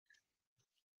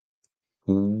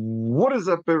What is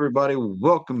up, everybody?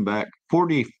 Welcome back for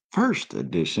the first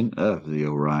edition of the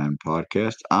Orion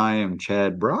podcast. I am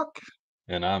Chad Brock.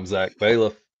 And I'm Zach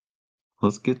Bailiff.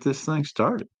 Let's get this thing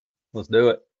started. Let's do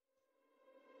it.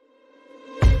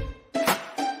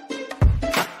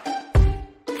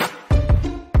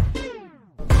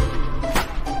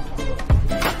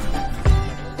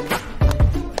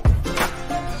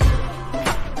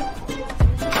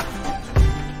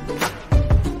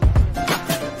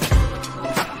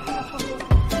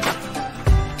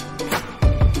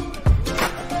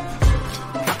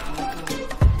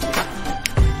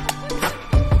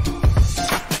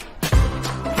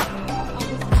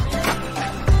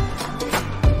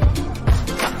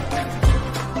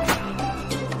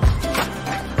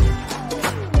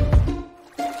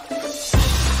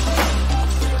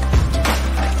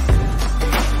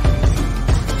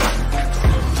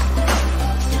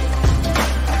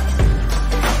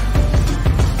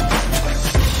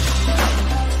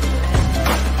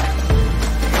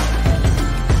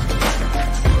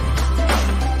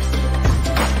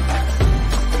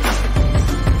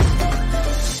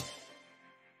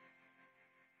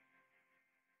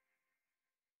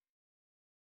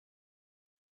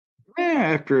 Yeah,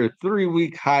 after a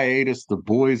 3-week hiatus, the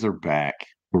boys are back.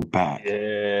 We're back.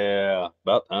 Yeah,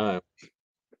 about time.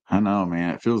 I know,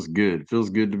 man. It feels good. It feels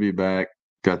good to be back.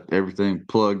 Got everything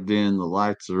plugged in. The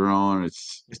lights are on.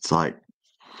 It's like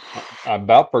I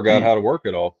about forgot man, how to work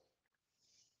it all.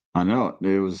 I know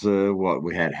it was what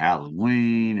we had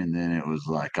Halloween, and then it was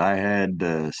like I had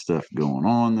stuff going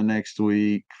on the next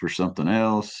week for something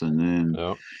else, and then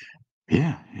Yep,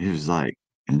 yeah, it was like,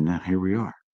 and now here we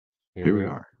are. here Here we we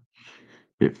are. are.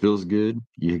 It feels good.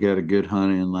 You got a good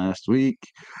hunt in last week.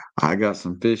 I got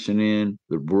some fishing in.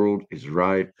 The world is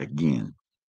right again.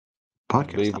 It'll be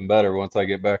Podcast time. even better once I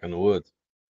get back in the woods.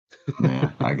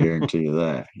 Man, I guarantee you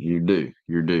that. You do.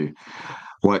 You do.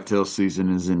 Whitetail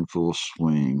season is in full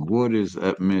swing. What is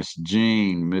up, Miss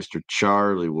Jean, Mr.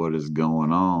 Charlie? What is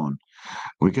going on?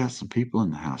 We got some people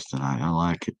in the house tonight. I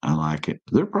like it. I like it.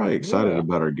 They're probably excited Yeah,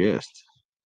 about our guest.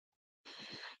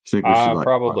 Think we should like talk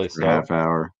probably for a half so.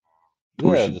 hour.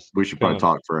 We Yeah, should just we should kind probably of,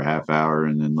 talk for a half hour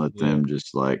and then let yeah. them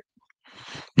just like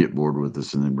get bored with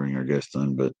us and then bring our guest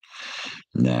on. But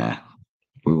nah,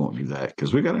 we won't do that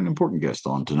because we got an important guest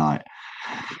on tonight.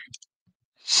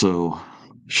 So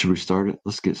should we start it?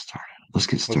 Let's get started. Let's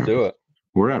get Let's started. do it.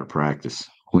 We're out of practice.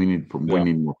 We Yeah.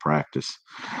 need more practice.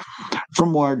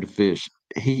 From Wired to Fish,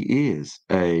 he is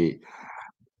a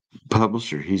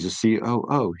publisher. He's a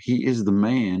COO. He is the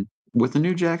man with the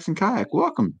new Jackson kayak.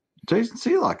 Welcome, Jason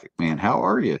Sealock. Man, how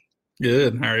are you?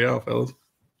 Good. How are y'all, fellas?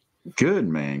 Good,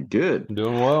 man. Good. I'm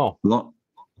doing well. Long,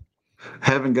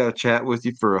 haven't got a chat with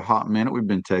you for a hot minute. We've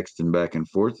been texting back and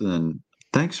forth, and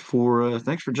thanks for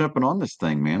jumping on this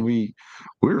thing, man.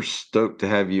 We're stoked to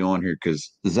have you on here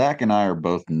because Zach and I are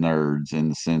both nerds in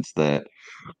the sense that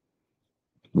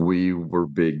we were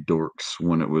big dorks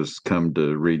when it was come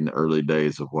to reading the early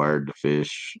days of Wired to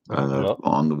Fish Yep.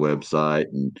 on the website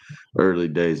and early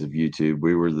days of YouTube.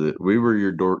 We were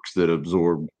your dorks that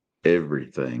absorbed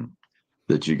everything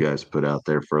that you guys put out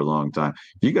there for a long time.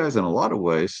 You guys, in a lot of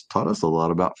ways, taught us a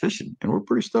lot about fishing, and we're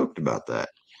pretty stoked about that.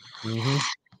 Mm-hmm.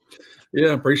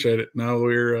 Yeah, appreciate it. No,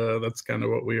 we're that's kind of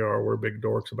what we are. We're big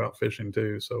dorks about fishing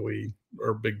too. So we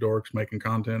are big dorks making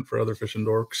content for other fishing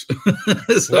dorks.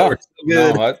 So Yeah. we're so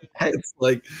good. No, It's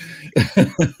like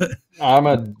I'm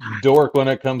a dork when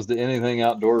it comes to anything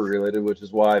outdoor related, which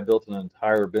is why I built an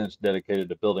entire bench dedicated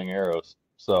to building arrows.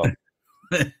 So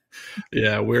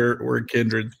yeah, we're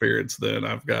kindred spirits then.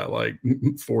 I've got like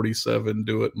 47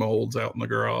 do it molds out in the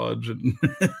garage and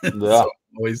yeah. so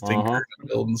I'm always tinkering and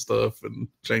building stuff and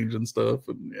changing stuff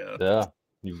and Yeah.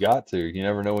 You've got to. You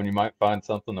never know when you might find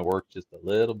something that works just a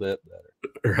little bit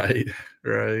better.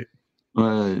 Right.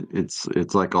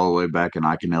 It's like all the way back in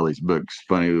Iaconelli's books.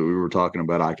 Funny that we were talking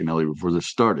about Iaconelli before this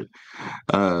started.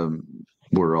 Um,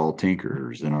 we're all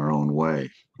tinkerers in our own way.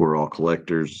 We're all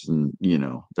collectors, and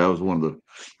that was one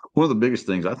of the biggest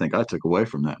things I think I took away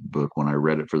from that book when I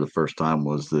read it for the first time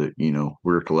was that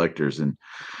we're collectors, and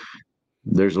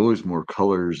there's always more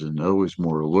colors and always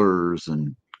more lures,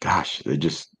 and gosh,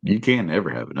 you can't ever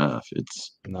have enough.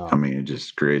 No. I mean, it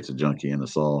just creates a junkie in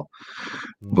us all.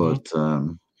 Mm-hmm.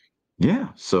 But yeah,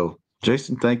 so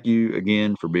Jason, thank you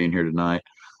again for being here tonight.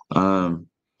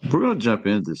 We're going to jump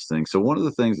into this thing. So one of the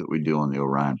things that we do on the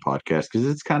Orion podcast, because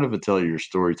it's kind of a tell your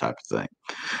story type of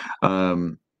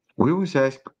thing, we always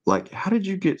ask, like, how did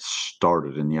you get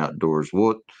started in the outdoors?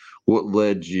 What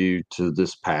led you to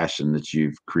this passion that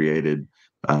you've created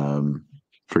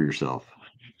for yourself?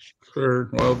 Sure.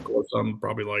 Well, of course, I'm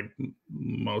probably like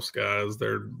most guys.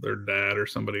 Their dad or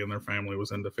somebody in their family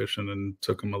was into fishing and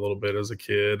took them a little bit as a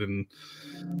kid, and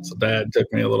so Dad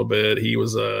took me a little bit. He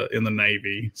was in the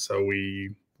Navy, so we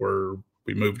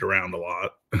moved around a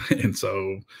lot, and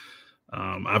so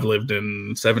I've lived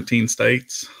in 17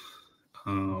 states.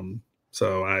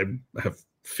 So I have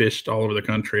fished all over the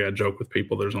country. I joke with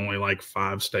people there's only like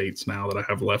 5 states now that I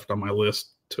have left on my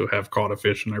list to have caught a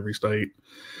fish in every state.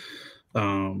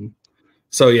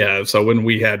 So yeah, so when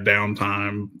we had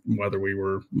downtime, whether we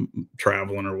were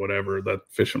traveling or whatever, that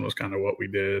fishing was kind of what we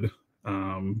did.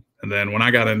 And then when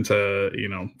I got into,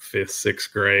 5th,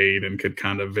 6th grade and could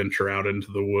kind of venture out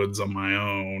into the woods on my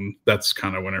own, that's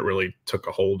kind of when it really took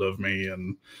a hold of me.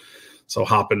 And so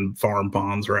hopping farm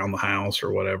ponds around the house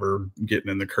or whatever,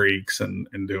 getting in the creeks and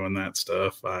doing that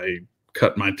stuff. I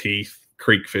cut my teeth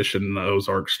creek fishing in the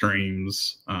Ozark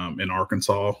streams in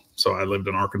Arkansas. So I lived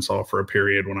in Arkansas for a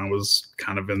period when I was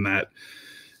kind of in that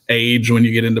age when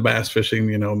you get into bass fishing,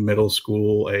 middle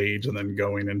school age, and then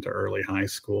going into early high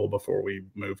school before we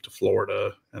moved to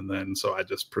Florida. And then so I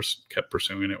just kept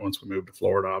pursuing it once we moved to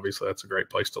Florida. Obviously, that's a great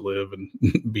place to live and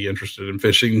be interested in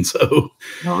fishing. So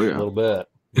a little bit.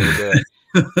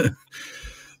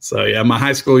 So yeah, my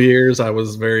high school years, I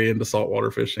was very into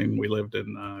saltwater fishing. We lived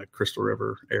in Crystal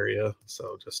River area,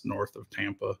 so just north of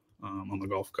Tampa on the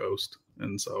Gulf Coast.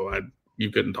 And so you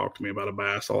couldn't talk to me about a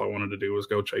bass. All I wanted to do was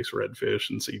go chase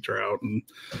redfish and sea trout and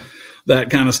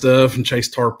that kind of stuff, and chase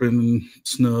tarpon and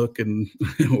snook and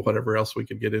whatever else we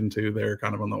could get into there,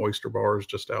 kind of on the oyster bars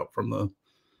just out from the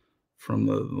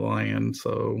land.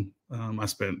 So I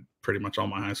spent pretty much all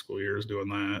my high school years doing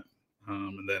that.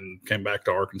 And then came back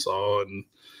to Arkansas and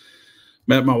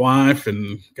met my wife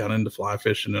and got into fly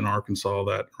fishing in Arkansas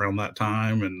around that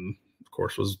time. And of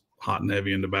course was hot and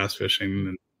heavy into bass fishing,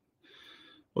 and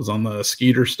was on the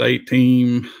Skeeter State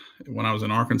team when I was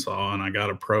in Arkansas. And I got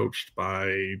approached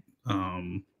by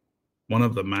one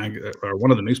of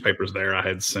the newspapers there. I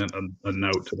had sent a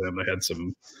note to them. They had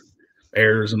some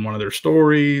errors in one of their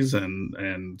stories.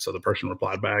 And so the person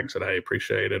replied back and said, "Hey,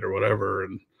 appreciate it," or whatever.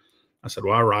 And I said,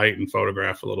 "Well, I write and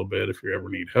photograph a little bit if you ever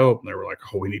need help." And they were like,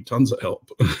 "Oh, we need tons of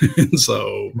help." And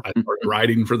so I started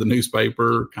writing for the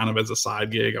newspaper kind of as a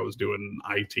side gig. I was doing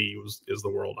IT is the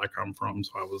world I come from.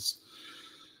 So I was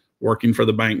working for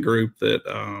the bank group that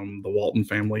the Walton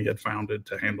family had founded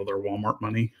to handle their Walmart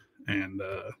money. And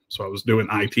so I was doing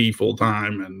IT full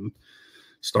time and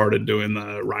started doing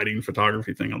the writing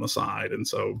photography thing on the side. And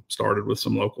so started with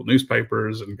some local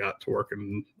newspapers and got to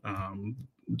working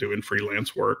doing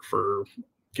freelance work for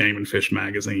game and fish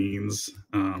magazines.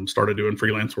 Started doing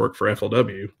freelance work for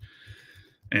FLW,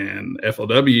 and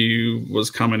FLW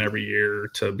was coming every year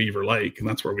to Beaver Lake, and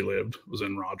that's where we lived, was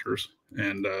in Rogers.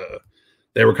 And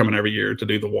they were coming every year to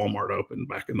do the Walmart Open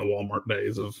back in the Walmart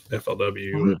days of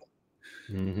FLW.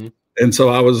 Mm-hmm. And so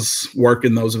I was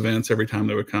working those events every time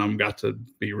they would come, got to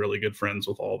be really good friends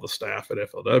with all the staff at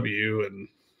FLW. And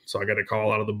so I got a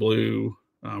call out of the blue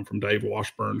from Dave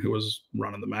Washburn, who was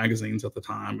running the magazines at the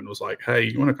time, and was like, "Hey,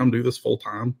 you want to come do this full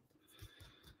time?"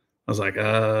 I was like,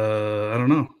 I don't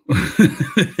know.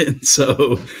 And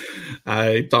so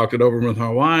I talked it over with my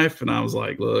wife, and I was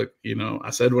like, "Look, I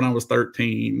said when I was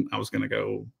 13, I was going to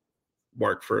go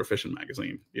work for a fishing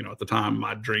magazine. At the time,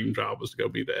 my dream job was to go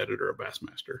be the editor of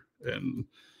Bassmaster." And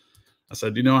I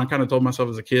said, I kind of told myself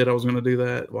as a kid I was going to do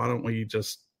that. Why don't we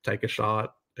just take a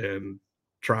shot and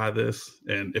try this?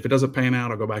 And if it doesn't pan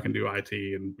out, I'll go back and do IT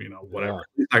and, whatever.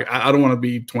 Yeah. I don't want to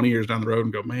be 20 years down the road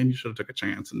and go, "Man, you should have took a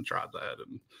chance and tried that."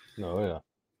 And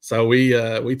so we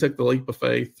took the leap of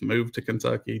faith, moved to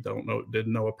Kentucky.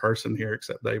 Didn't know a person here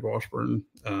except Dave Washburn.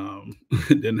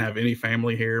 Didn't have any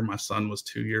family here. My son was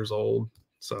 2 years old.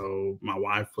 So my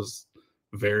wife was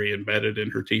very embedded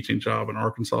in her teaching job in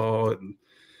Arkansas.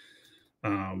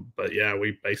 But yeah,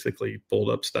 we basically pulled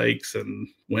up stakes and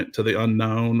went to the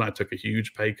unknown. I took a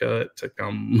huge pay cut to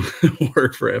come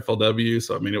work for FLW.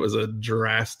 So, it was a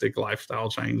drastic lifestyle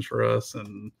change for us.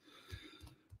 And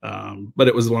but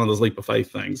it was one of those leap of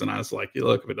faith things. And I was like,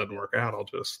 "Look, if it doesn't work out,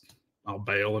 I'll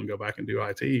bail and go back and do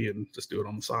IT and just do it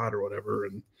on the side or whatever."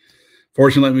 And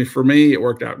fortunately for me, it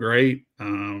worked out great.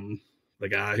 The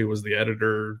guy who was the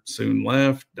editor soon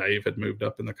left. Dave had moved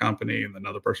up in the company, and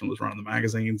another person was running the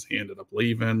magazines. He ended up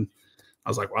leaving. I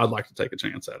was like, "Well, I'd like to take a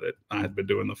chance at it." I had been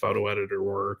doing the photo editor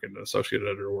work and the associate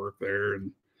editor work there.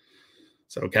 And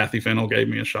so Kathy Fennell gave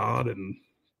me a shot, and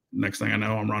next thing I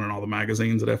know, I'm running all the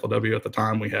magazines at FLW. At the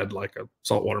time, we had like a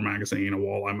saltwater magazine, a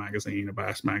walleye magazine, a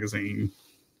bass magazine.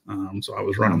 So I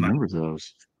was running that.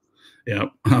 Those. Yeah,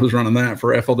 I was running that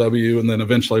for FLW. And then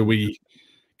eventually we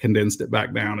condensed it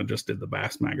back down and just did the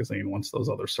bass magazine. Once those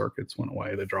other circuits went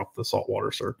away, they dropped the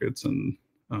saltwater circuits and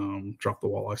dropped the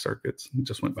walleye circuits and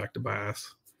just went back to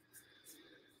bass.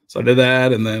 So I did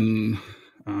that, and then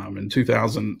in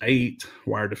 2008,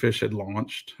 Wired to Fish had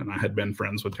launched, and I had been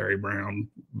friends with Terry Brown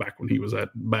back when he was at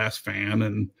Bass Fan,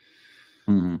 and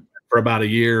for about a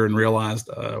year, and realized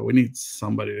we need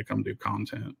somebody to come do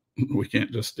content. We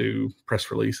can't just do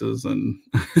press releases and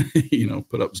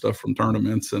put up stuff from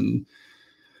tournaments, and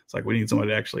it's like we need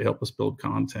somebody to actually help us build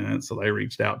content. So they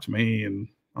reached out to me, and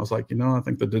I was like, I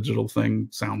think the digital thing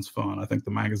sounds fun. I think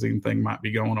the magazine thing might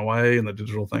be going away and the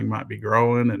digital thing might be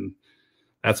growing. And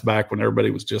that's back when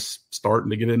everybody was just starting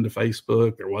to get into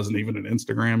Facebook. There wasn't even an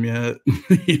Instagram yet,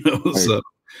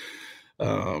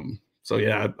 Right. So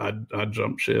yeah, I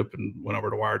jumped ship and went over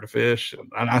to Wired to Fish,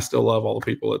 and I still love all the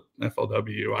people at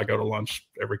FLW. I go to lunch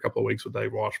every couple of weeks with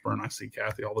Dave Washburn. I see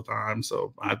Kathy all the time,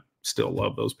 so I still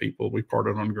love those people. We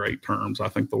parted on great terms. I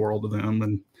think the world of them.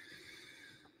 And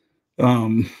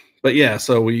but yeah,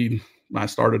 so I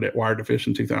started at Wired to Fish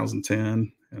in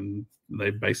 2010, and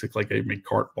they basically gave me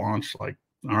carte blanche, like,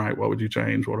 all right, what would you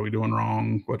change? What are we doing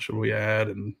wrong? What should we add?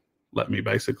 And let me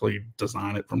basically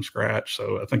design it from scratch.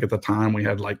 So I think at the time we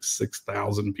had like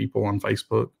 6,000 people on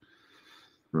Facebook.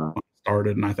 Right.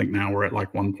 Started, and I think now we're at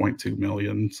like 1.2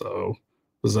 million. So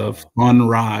it was a fun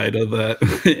ride of that,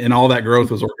 and all that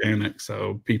growth was organic.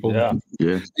 So people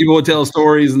would tell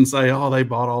stories and say, "Oh, they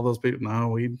bought all those people." No,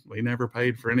 we never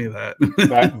paid for any of that.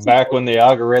 back when the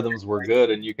algorithms were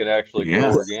good and you could actually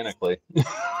grow organically.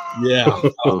 Yeah,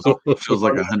 feels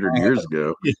like 100 years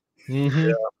ago. Mm-hmm.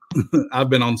 Yeah. I've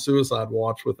been on suicide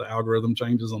watch with the algorithm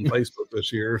changes on Facebook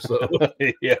this year. So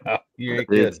yeah, you ain't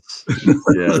good.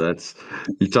 That's,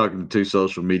 you're talking to two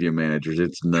social media managers.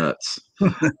 It's nuts.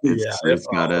 It's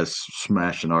got us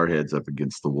smashing our heads up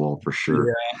against the wall for sure.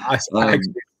 Yeah, I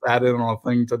actually sat in on a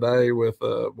thing today with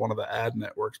one of the ad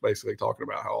networks, basically talking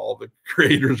about how all the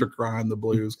creators are crying the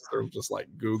blues because they're just like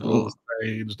Google's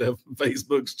changed,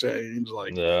 Facebook's changed,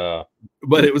 like. Yeah.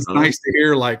 But it was nice to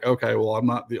hear, like, okay, well, I'm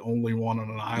not the only one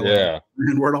on an island. Yeah.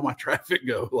 And where'd all my traffic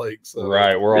go? Like, so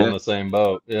right, we're all in the same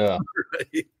boat. Yeah.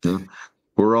 Right. Yeah.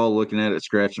 We're all looking at it,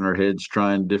 scratching our heads,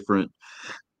 trying different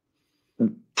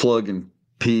plug and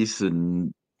piece,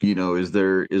 and is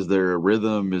there a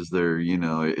rhythm? Is there,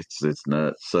 it's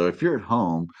nuts. So if you're at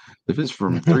home, if it's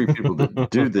from 3 people that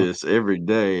do this every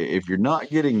day, if you're not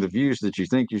getting the views that you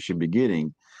think you should be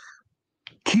getting,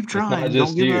 keep trying.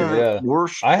 Don't give you.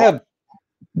 Worse.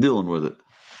 Dealing with it.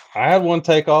 I had one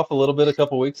take off a little bit a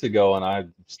couple weeks ago, and I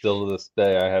still to this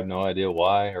day I have no idea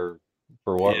why or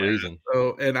for what reason.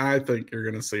 So, and I think you're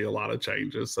going to see a lot of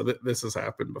changes. So this has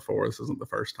happened before. This isn't the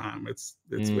first time it's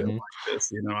been like this.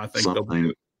 I think there'll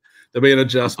be an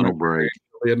adjustment. There'll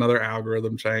be another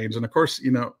algorithm change, and of course,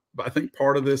 I think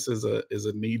part of this is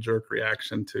a knee-jerk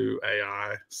reaction to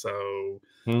AI. So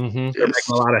they're making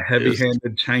a lot of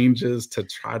heavy-handed changes to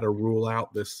try to rule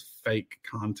out this fake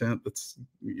content that's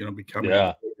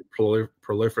becoming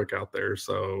prolific out there.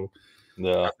 So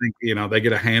I think they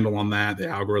get a handle on that, the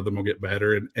algorithm will get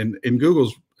better, and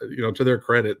Google's to their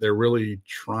credit, they're really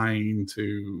trying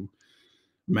to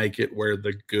make it where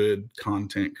the good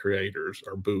content creators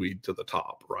are buoyed to the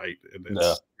top, right? And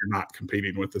you're not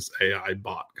competing with this AI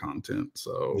bot content.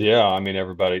 So I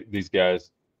mean, these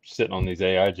guys sitting on these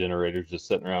AI generators, just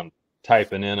sitting around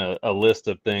typing in a list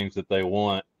of things that they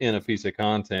want in a piece of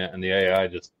content, and the AI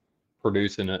just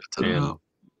producing it, and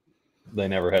they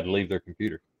never had to leave their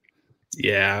computer.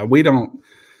 Yeah, we don't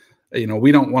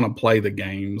want to play the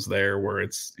games there where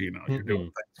it's you're doing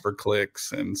things for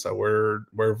clicks, and so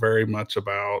we're very much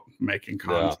about making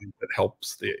content that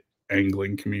helps the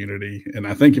angling community. And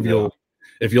I think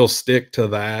if you'll stick to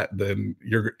that, then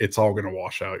it's all going to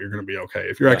wash out. You're going to be okay.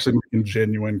 If you're actually making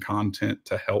genuine content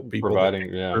to help people,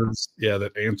 providing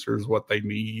that answers what they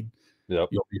need, you'll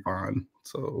be fine.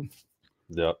 So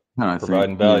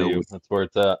providing value, that's where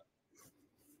it's at.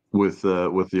 With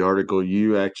the article,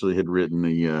 you actually had written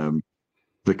the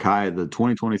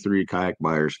 2023 kayak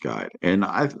buyer's guide, and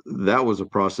that was a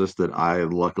process that I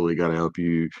luckily got to help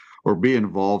you or be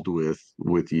involved with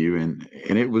you, and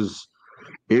it was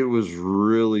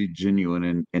really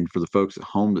genuine. And for the folks at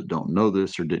home that don't know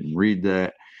this or didn't read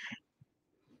that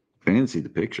and didn't see the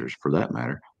pictures for that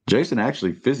matter, Jason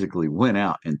actually physically went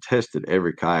out and tested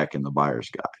every kayak in the buyer's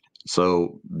guide.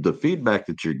 So the feedback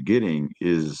that you're getting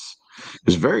is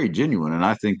very genuine, and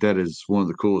I think that is one of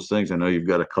the coolest things. I know you've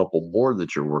got a couple more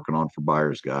that you're working on for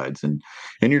buyer's guides, and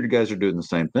you guys are doing the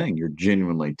same thing. You're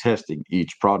genuinely testing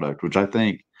each product, which I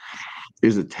think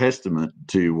is a testament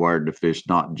to Wired to Fish,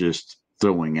 not just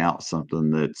throwing out something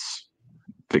that's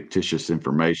fictitious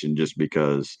information just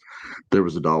because there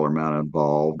was a dollar amount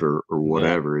involved or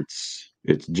whatever. It's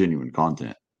genuine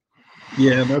content.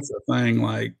 Yeah, that's the thing.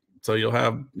 Like, so you'll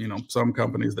have, some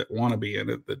companies that want to be in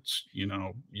it that,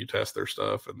 you test their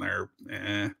stuff and they're,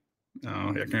 no,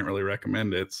 I can't really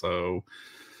recommend it. So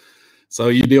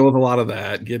you deal with a lot of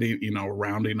that, getting,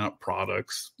 rounding up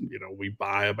products. We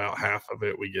buy about half of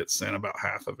it, we get sent about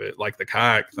half of it. Like the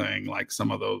kayak thing, like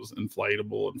some of those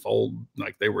inflatable and fold,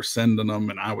 like they were sending them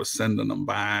and I was sending them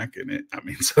back. And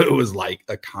so it was like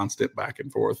a constant back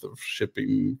and forth of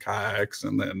shipping kayaks.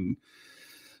 And then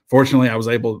fortunately I was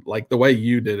able, like the way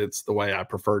you did, it's the way I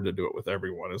preferred to do it with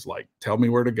everyone, is like, tell me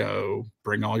where to go,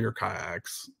 bring all your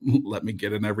kayaks, let me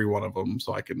get in every one of them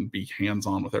so I can be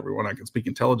hands-on with everyone. I can speak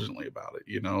intelligently about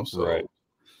it, so right.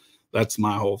 That's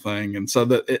my whole thing. And so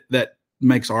that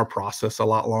makes our process a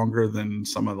lot longer than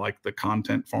some of like the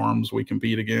content farms we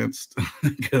compete against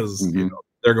because,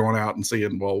 they're going out and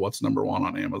seeing, well, what's number one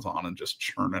on Amazon and just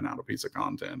churning out a piece of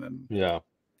content. And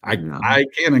I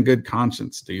can in good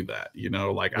conscience do that,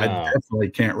 like I definitely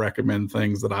can't recommend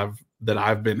things that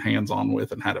I've been hands-on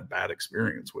with and had a bad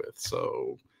experience with.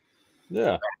 So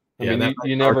I mean,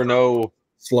 you never know.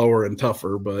 Slower and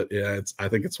tougher, but I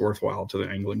think it's worthwhile to the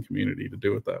angling community to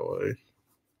do it that way.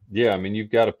 Yeah, I mean,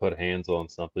 you've got to put hands on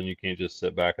something. You can't just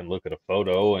sit back and look at a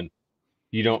photo, and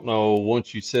you don't know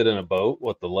once you sit in a boat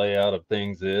what the layout of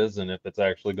things is and if it's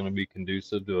actually going to be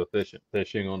conducive to efficient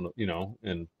fishing on the,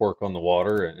 and work on the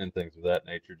water and things of that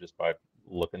nature just by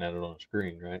looking at it on a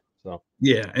screen, right? So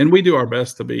and we do our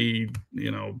best to be,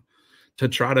 to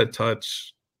try to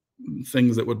touch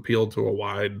things that would appeal to a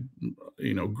wide,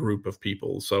 group of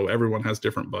people. So everyone has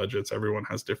different budgets, everyone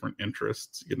has different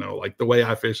interests, like the way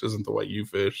I fish isn't the way you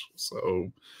fish.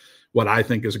 So what I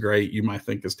think is great, you might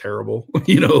think is terrible,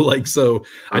 so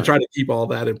I try to keep all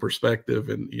that in perspective.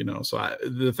 And, so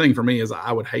the thing for me is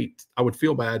I would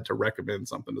feel bad to recommend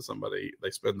something to somebody, they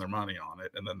spend their money on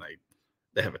it and then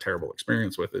they have a terrible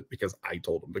experience with it because I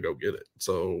told them to go get it.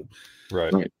 So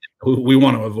we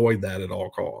want to avoid that at all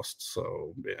costs.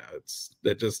 So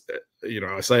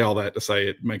I say all that to say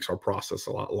it makes our process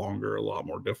a lot longer, a lot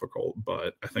more difficult,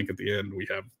 but I think at the end we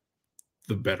have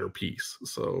the better piece.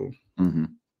 So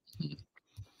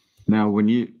Now, when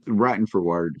you writing for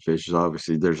Wired Fish,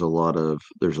 obviously there's a lot of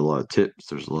tips,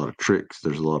 there's a lot of tricks,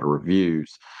 there's a lot of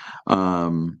reviews.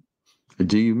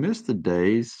 Do you miss the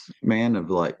days, man, of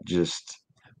like just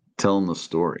telling the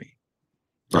story?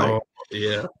 Right? Oh,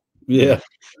 yeah.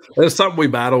 That's something we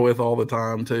battle with all the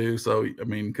time too. So I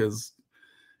mean, because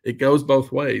it goes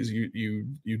both ways. You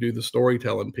do the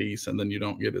storytelling piece, and then you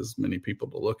don't get as many people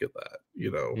to look at that,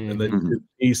 and then the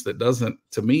piece that doesn't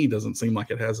seem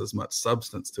like it has as much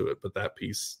substance to it, but that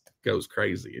piece goes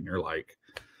crazy, and you're like,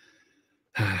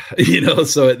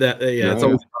 so it's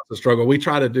always a struggle. We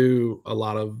try to do a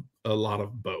lot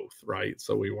of both, right?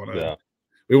 So we want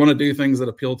to do things that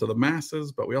appeal to the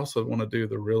masses, but we also want to do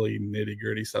the really nitty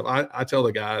gritty stuff. I tell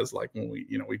the guys, like when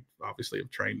we obviously have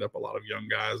trained up a lot of young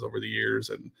guys over the years.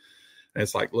 And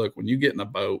it's like, look, when you get in a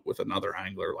boat with another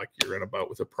angler, like you're in a boat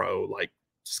with a pro, like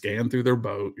scan through their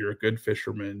boat. You're a good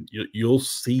fisherman. You'll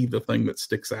see the thing that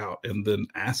sticks out and then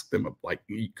ask them, like,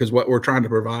 because what we're trying to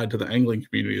provide to the angling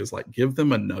community is like, give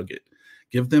them a nugget.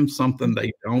 Give them something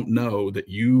they don't know that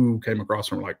you came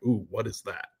across and were like, ooh, what is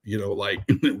that? Like,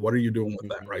 what are you doing with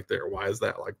that right there? Why is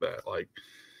that like that? Like,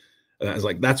 it's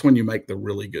like, that's when you make the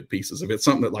really good pieces. If it's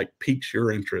something that like piques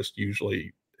your interest,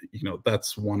 usually,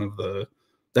 that's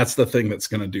the thing that's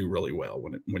going to do really well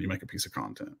when you make a piece of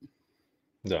content.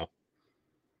 I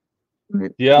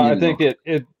think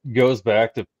it goes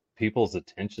back to people's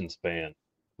attention span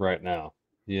right now.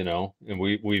 And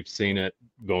we've seen it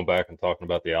going back and talking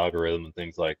about the algorithm and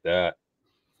things like that,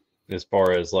 as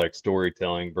far as like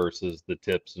storytelling versus the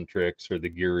tips and tricks or the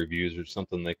gear reviews or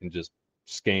something they can just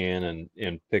scan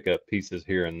and pick up pieces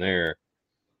here and there,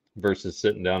 versus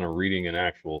sitting down and reading an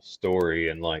actual story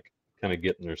and like kind of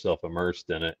getting themselves immersed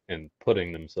in it and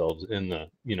putting themselves in the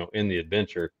in the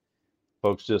adventure.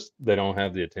 Folks they don't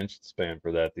have the attention span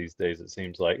for that these days, it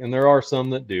seems like. And there are some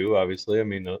that do, obviously. I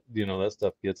mean, that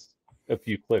stuff gets a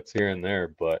few clicks here and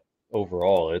there, but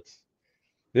overall it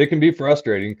can be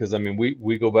frustrating because I mean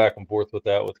we go back and forth with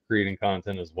that with creating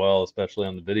content as well, especially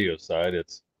on the video side.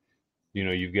 It's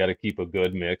you've got to keep a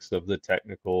good mix of the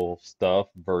technical stuff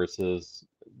versus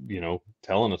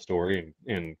telling a story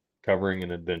and covering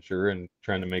an adventure and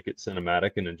trying to make it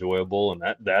cinematic and enjoyable, and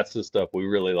that's the stuff we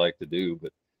really like to do.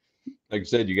 But like I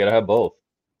said, you got to have both.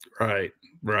 Right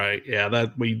Yeah,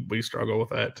 that we struggle with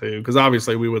that too, because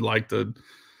obviously we would like to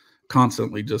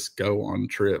constantly just go on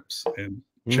trips and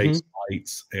chase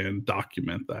sites and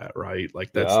document that, right?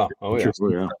 Like that's Yeah. the Oh, yeah. interesting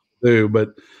Yeah. stuff to do, but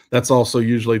that's also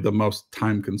usually the most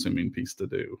time consuming piece to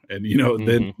do. And, you know,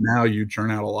 then now you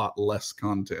churn out a lot less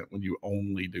content when you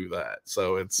only do that.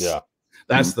 So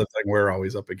that's the thing we're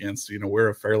always up against. You know, we're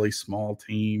a fairly small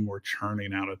team. We're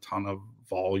churning out a ton of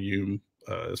volume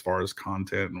as far as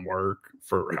content and work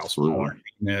for how small our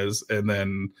team is. And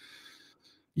then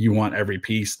you want every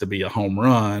piece to be a home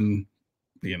run.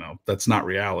 You know, that's not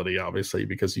reality, obviously,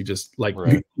 because you just like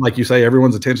you say,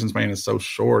 everyone's attention span is so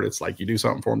short. It's like you do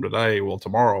something for them today. Well,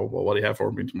 tomorrow, well, what do you have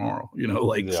for me tomorrow? You know,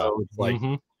 like, so it's like,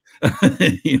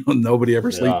 you know, nobody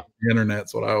ever sleeps on the internet.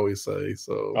 That's what I always say.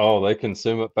 So, they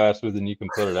consume it faster than you can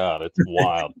put it out. It's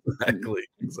wild. Exactly.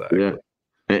 Yeah.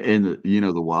 And you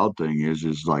know, the wild thing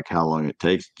is like how long it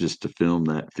takes just to film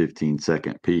that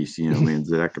 15-second piece. You know, me and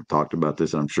Zach have talked about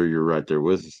this. I'm sure you're right there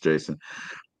with us, Jason.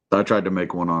 I tried to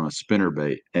make one on a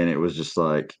spinnerbait, and it was just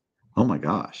like, oh my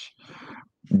gosh,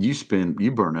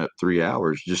 you burn up 3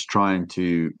 hours just trying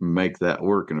to make that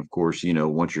work. And of course, you know,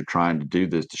 once you're trying to do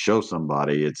this to show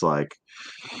somebody, it's like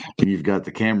you've got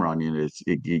the camera on you, and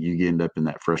you end up in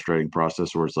that frustrating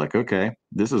process where it's like, okay,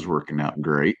 this is working out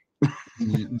great.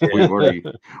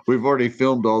 We've already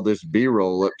filmed all this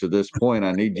B-roll up to this point.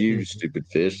 I need you, stupid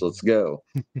fish. Let's go.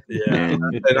 Yeah,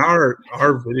 and our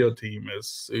video team is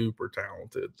super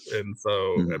talented, and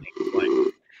so I mean,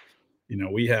 like, you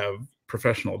know, we have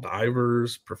professional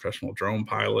divers, professional drone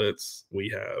pilots. We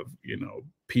have, you know,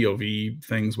 POV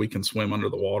things we can swim under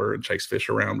the water and chase fish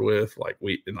around with. Like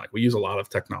we use a lot of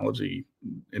technology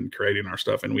in creating our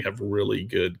stuff, and we have really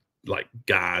good like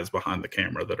guys behind the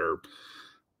camera that are,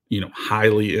 you know,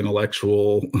 highly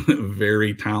intellectual,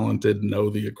 very talented, know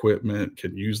the equipment,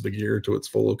 can use the gear to its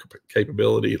full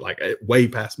capability, like way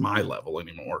past my level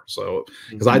anymore. So,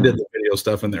 because I did the video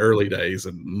stuff in the early days,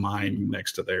 and mine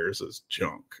next to theirs is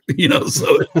junk, you know,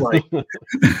 so it's like,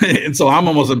 and so I'm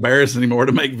almost embarrassed anymore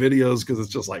to make videos because it's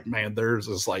just like, man, theirs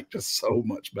is like just so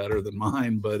much better than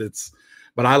mine.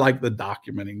 But I like the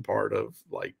documenting part of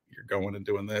like, you're going and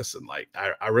doing this. And like,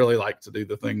 I really like to do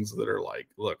the things that are like,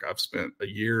 look, I've spent a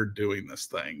year doing this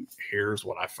thing. Here's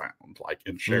what I found, like,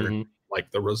 and sharing like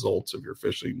the results of your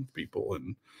fishing with people.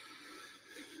 And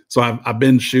so I've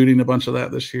been shooting a bunch of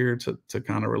that this year to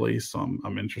kind of release. So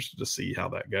I'm interested to see how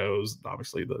that goes.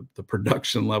 Obviously the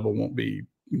production level won't be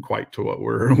quite to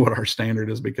what our standard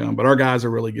has become, but our guys are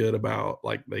really good about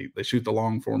like they shoot the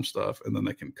long form stuff and then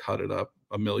they can cut it up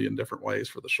a million different ways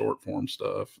for the short form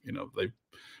stuff. You know,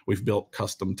 we've built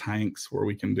custom tanks where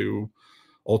we can do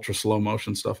ultra slow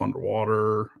motion stuff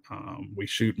underwater. We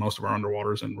shoot most of our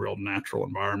underwaters in real natural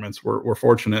environments. We're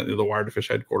fortunate the Wired to Fish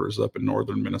headquarters is up in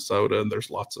northern Minnesota, and there's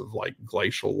lots of like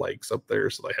glacial lakes up there,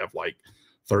 so they have like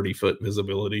 30-foot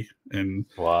visibility and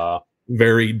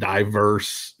very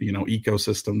diverse, you know,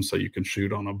 ecosystem. So you can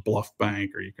shoot on a bluff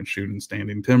bank, or you can shoot in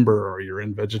standing timber, or you're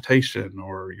in vegetation,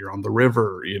 or you're on the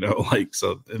river, you know, like,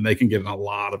 so, and they can get in a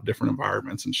lot of different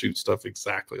environments and shoot stuff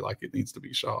exactly like it needs to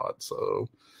be shot. So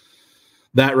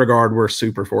that regard, we're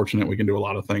super fortunate. We can do a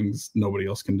lot of things nobody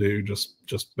else can do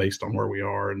just based on where we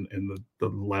are and the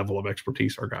level of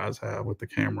expertise our guys have with the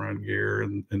camera and gear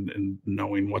and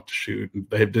knowing what to shoot.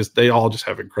 They all just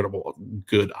have incredible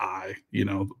good eye, you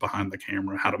know, behind the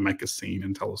camera, how to make a scene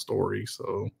and tell a story.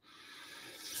 So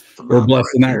we're blessed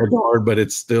in that regard, but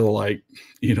it's still like,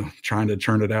 you know, trying to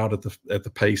churn it out at the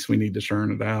pace we need to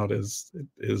churn it out is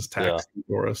taxing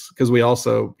for us. Because we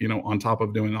also, you know, on top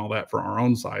of doing all that for our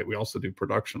own site, we also do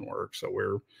production work. So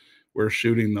we're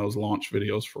shooting those launch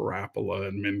videos for Rapala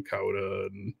and Minn Kota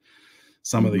and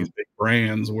some of these big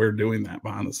brands. We're doing that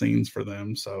behind the scenes for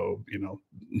them. So, you know,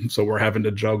 so we're having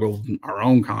to juggle our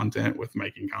own content with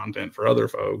making content for other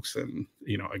folks. And,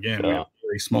 you know, again, we have a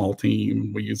very small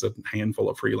team. We use a handful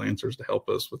of freelancers to help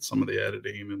us with some of the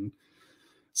editing and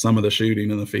some of the shooting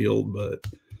in the field, but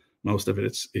most of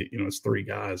it's 3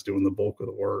 guys doing the bulk of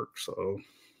the work. So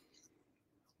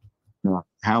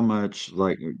how much,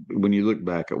 like, when you look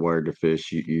back at Wired to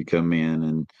Fish, you come in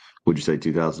and would you say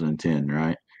 2010,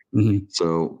 right?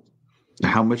 So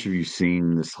how much have you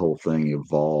seen this whole thing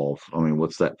evolve? I mean,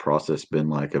 what's that process been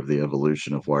like of the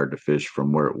evolution of Wired to Fish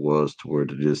from where it was to where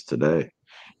it is today?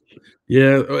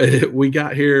 Yeah, we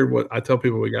got here. What I tell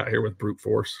people, we got here with brute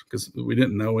force because we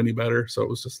didn't know any better. So it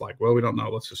was just like, well, we don't know.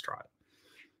 Let's just try it.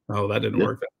 Oh, that didn't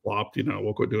work. That flopped. You know,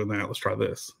 we'll quit doing that. Let's try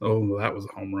this. Oh, that was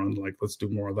a home run. Like, let's do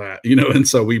more of that. You know, and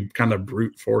so we kind of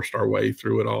brute forced our way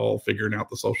through it all, figuring out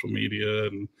the social media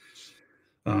and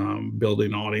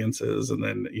building audiences, and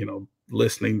then, you know,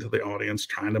 listening to the audience,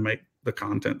 trying to make the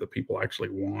content that people actually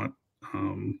want.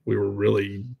 We were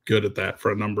really good at that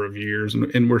for a number of years,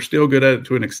 and we're still good at it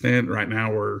to an extent. Right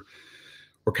now,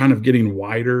 we're kind of getting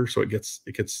wider, so it gets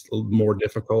more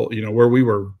difficult. You know, where we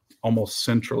were almost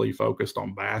centrally focused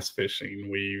on bass fishing,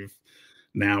 we've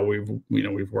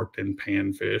worked in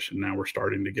panfish, and now we're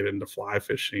starting to get into fly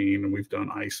fishing, and we've done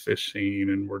ice fishing,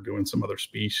 and we're doing some other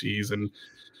species, and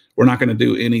we're not going to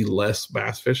do any less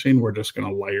bass fishing. We're just going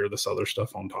to layer this other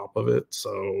stuff on top of it.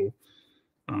 So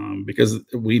because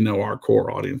we know our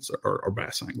core audience are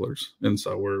bass anglers, and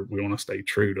so we want to stay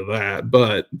true to that.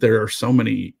 But there are so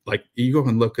many, like, you go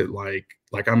and look at like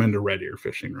I'm into red ear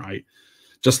fishing, right?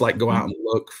 Just like go out and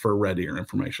look for red ear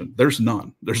information. There's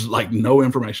none. There's like no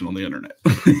information on the internet.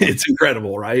 It's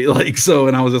incredible, right? Like, so,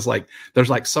 and I was just like, there's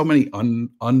like so many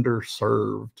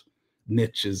underserved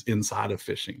niches inside of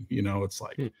fishing. You know, it's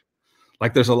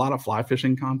like there's a lot of fly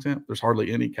fishing content. There's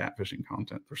hardly any catfishing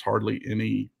content. There's hardly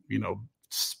any, you know,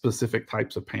 specific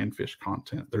types of panfish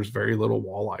content. There's very little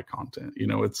walleye content. You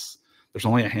know, there's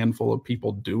only a handful of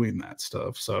people doing that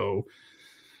stuff. So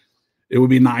it would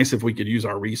be nice if we could use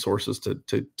our resources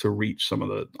to reach some of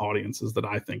the audiences that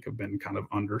I think have been kind of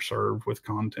underserved with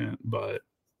content, but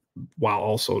while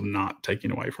also not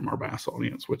taking away from our bass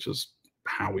audience, which is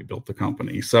how we built the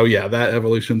company. So yeah, that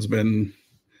evolution's been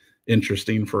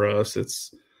interesting for us.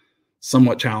 It's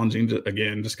somewhat challenging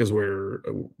again, just because we're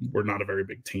not a very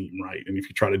big team, right? And if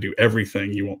you try to do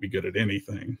everything, you won't be good at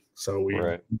anything. So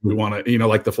we want to, you know,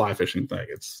 like the fly fishing thing.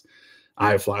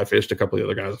 I have fly fished. A couple of the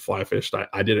other guys have fly fished.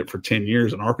 I did it for 10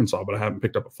 years in Arkansas, but I haven't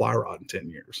picked up a fly rod in 10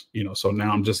 years. You know, so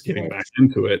now I'm just getting back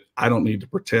into it. I don't need to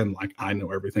pretend like I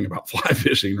know everything about fly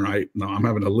fishing, right? No, I'm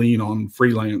having to lean on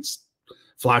freelance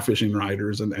fly fishing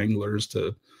writers and anglers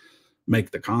to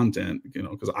make the content, you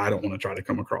know, because I don't want to try to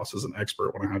come across as an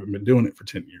expert when I haven't been doing it for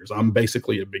 10 years. I'm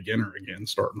basically a beginner again,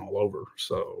 starting all over.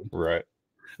 So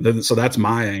so that's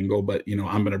my angle, but you know,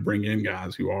 I'm going to bring in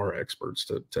guys who are experts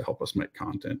to help us make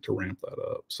content to ramp that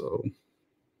up. So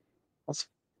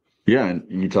yeah, and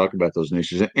you talk about those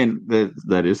niches, and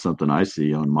that is something I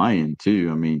see on my end too.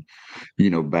 I mean, you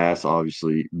know, bass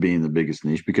obviously being the biggest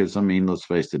niche, because I mean, let's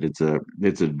face it, it's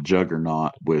a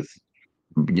juggernaut with,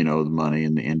 you know, the money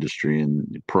in the industry and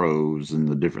the pros and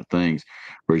the different things.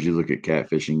 Whereas you look at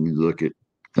catfishing, you look at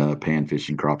pan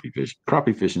fishing,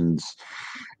 crappie fishing's,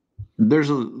 there's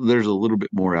a little bit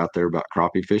more out there about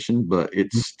crappie fishing, but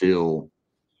it's still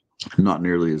not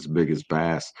nearly as big as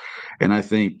bass. And I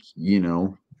think, you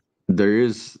know, there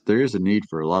is a need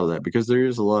for a lot of that, because there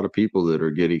is a lot of people that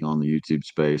are getting on the YouTube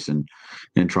space and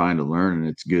trying to learn, and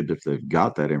it's good if they've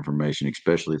got that information,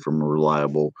 especially from a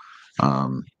reliable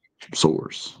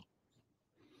source.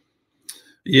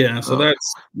 Yeah, so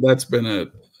that's been a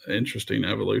interesting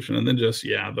evolution. And then just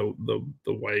the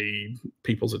way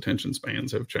people's attention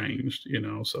spans have changed, you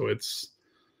know. So it's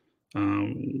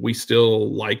we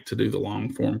still like to do the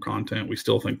long form content. We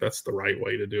still think that's the right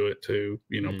way to do it too,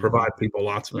 you know. Provide people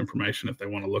lots of information. If they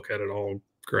want to look at it all,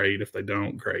 great. If they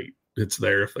don't, great. It's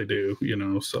there if they do, you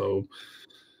know. So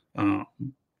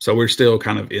so we're still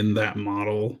kind of in that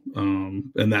model,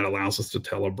 and that allows us to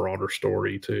tell a broader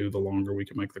story too, the longer we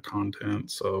can make the content.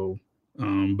 So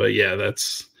but yeah,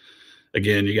 that's,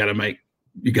 again, you got to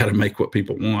make what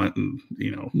people want. And,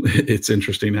 you know, it's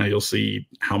interesting how you'll see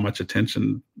how much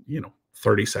attention, you know,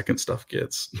 30-second stuff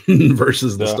gets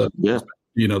versus the stuff,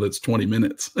 you know, that's 20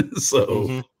 minutes.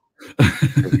 So,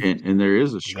 and there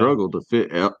is a struggle to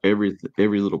fit out every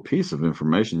little piece of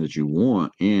information that you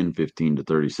want in 15 to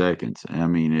 30 seconds. I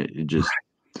mean,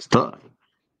 it's tough.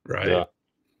 Right.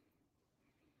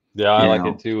 Yeah, I like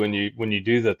it too when you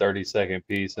do the 30-second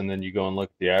piece and then you go and look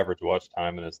at the average watch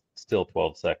time and it's still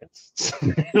 12 seconds.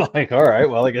 You're like, all right,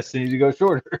 well, I guess you need to go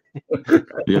shorter.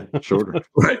 Yeah, shorter.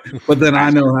 Right. But then I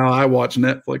know how I watch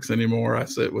Netflix anymore. I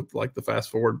sit with like the fast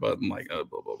forward button, like blah,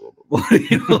 blah, blah, blah,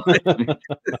 you know, like,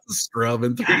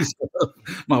 scrubbing through stuff.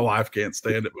 My wife can't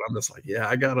stand it, but I'm just like, yeah,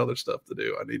 I got other stuff to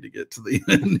do. I need to get to the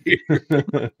end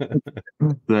here.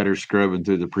 That are scrubbing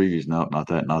through the previews. No, not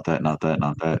that, not that, not that,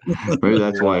 not that. Maybe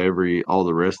that's why all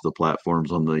the rest of the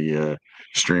platforms on the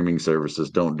streaming services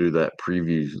don't do that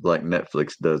preview like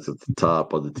Netflix does at the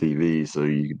top of the TV, so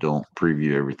you don't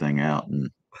preview everything out and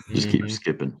just keep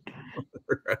skipping.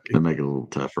 Right. They make it a little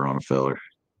tougher on a feller.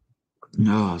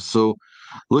 No, so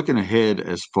looking ahead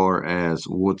as far as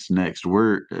what's next,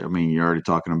 you're already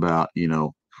talking about, you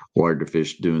know, wired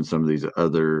fish doing some of these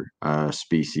other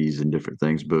species and different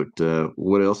things, but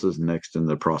what else is next in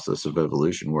the process of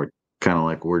evolution? Where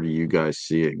do you guys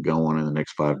see it going in the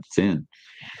next 5 to 10?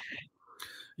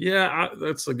 Yeah,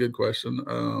 that's a good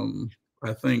question.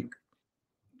 I think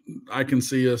I can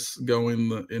see us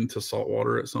going into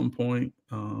saltwater at some point.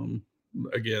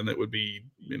 again, it would be,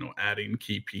 adding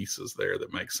key pieces there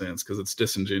that make sense, because it's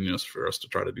disingenuous for us to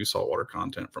try to do saltwater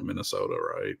content from Minnesota,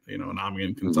 right? And I'm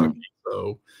in Kentucky,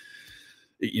 so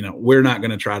we're not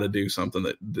going to try to do something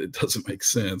that doesn't make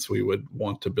sense. We would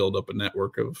want to build up a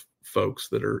network of folks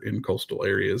that are in coastal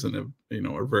areas and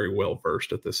are very well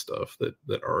versed at this stuff,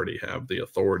 that already have the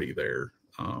authority there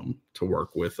to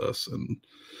work with us.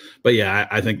 But yeah,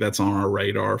 I think that's on our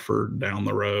radar for down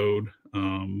the road.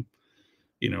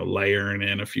 Layering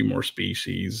in a few more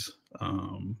species.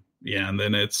 And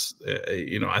then it's,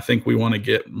 I think we want to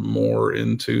get more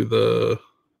into the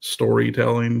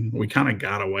storytelling. We kind of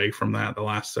got away from that the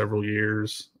last several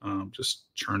years,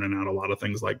 just churning out a lot of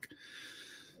things like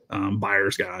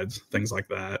buyer's guides, things like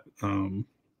that.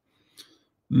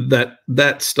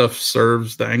 That stuff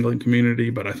serves the angling community,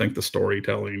 but I think the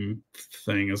storytelling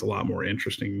thing is a lot more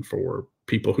interesting for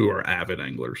people who are avid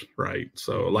anglers, right?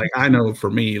 So like, I know for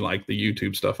me, like the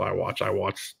YouTube stuff I watch,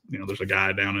 there's a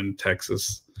guy down in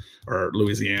Texas or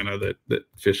Louisiana that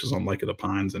fishes on Lake of the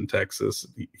Pines in Texas.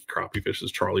 He crappie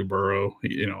fishes Charlie Burrow.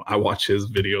 I watch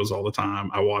his videos all the time.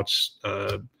 I watch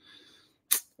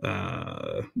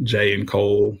Jay and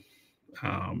Cole.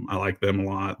 I like them a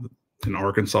lot in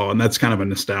Arkansas, and that's kind of a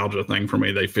nostalgia thing for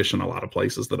me. They fish in a lot of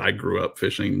places that I grew up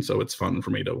fishing, so it's fun for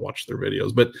me to watch their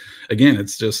videos. But again,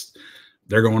 it's just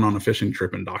they're going on a fishing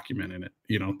trip and documenting it.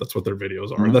 That's what their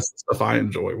videos are. That's the stuff I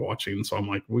enjoy watching. So I'm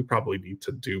like, we probably need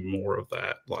to do more of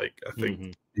that. Like, I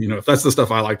think if that's the stuff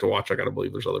I like to watch, I got to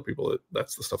believe there's other people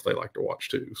that's the stuff they like to watch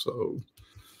too. So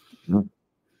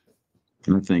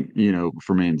I think,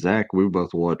 for me and Zach, we're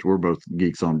both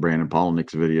geeks on Brandon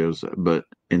Polnick's videos,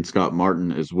 and Scott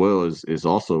Martin as well is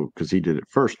also, because he did it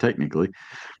first technically,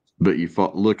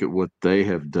 but look at what they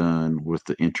have done with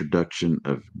the introduction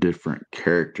of different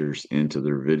characters into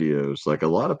their videos. Like a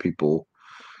lot of people,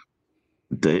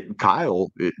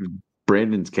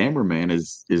 Brandon's cameraman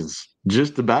is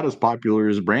just about as popular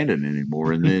as Brandon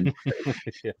anymore. And then,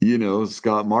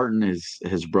 Scott Martin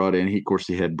has brought in, he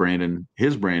had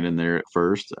his Brandon there at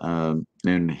first.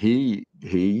 And he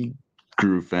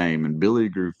grew fame, and Billy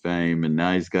grew fame, and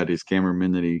now he's got his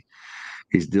cameraman that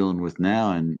he's dealing with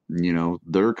now. And,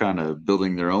 they're kind of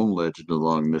building their own legend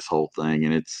along this whole thing.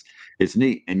 And it's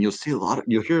neat. And you'll hear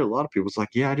a lot of people. It's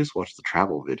like, yeah, I just watch the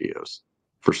travel videos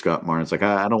for Scott Martin. It's like,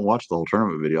 I don't watch the whole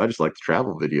tournament video. I just like the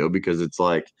travel video because it's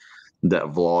like that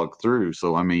vlog through.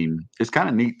 So, I mean, it's kind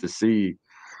of neat to see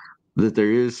that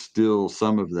there is still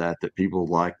some of that people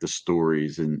like the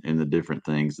stories and the different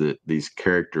things that these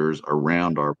characters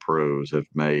around our pros have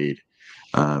made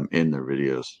in their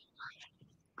videos.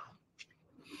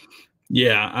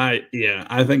 I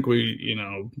think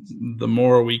the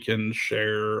more we can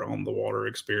share on the water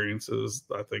experiences,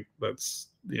 I think that's,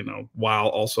 while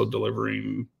also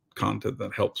delivering content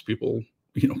that helps people,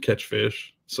 catch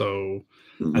fish. So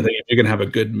I think if you can have a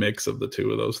good mix of the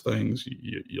two of those things,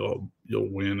 you'll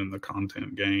win in the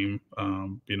content game.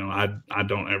 I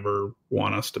don't ever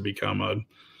want us to become a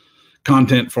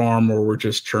content farm where we're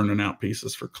just churning out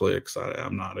pieces for clicks.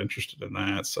 I'm not interested in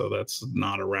that. So that's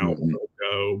not a route we'll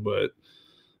go. But,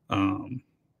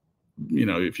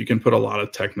 if you can put a lot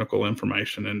of technical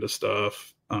information into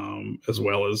stuff, as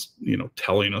well as,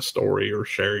 telling a story or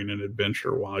sharing an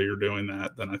adventure while you're doing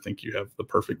that, then I think you have the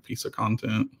perfect piece of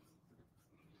content.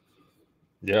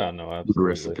 Yeah, no, absolutely.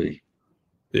 Recipe.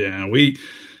 Yeah,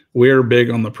 we're big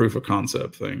on the proof of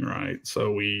concept thing, right?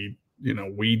 So we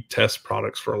test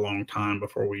products for a long time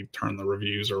before we turn the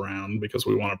reviews around, because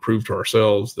we want to prove to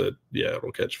ourselves that, yeah,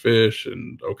 it'll catch fish,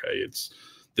 and okay,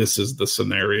 this is the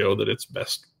scenario that it's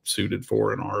best suited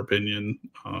for, in our opinion.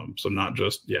 So not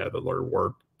just, the lure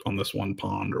worked on this one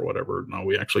pond or whatever. No,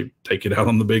 we actually take it out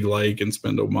on the big lake and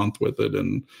spend a month with it,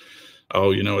 and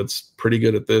it's pretty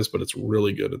good at this, but it's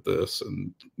really good at this.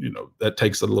 And, that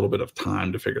takes a little bit of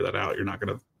time to figure that out. You're not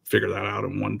going to figure that out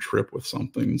in one trip with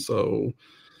something. So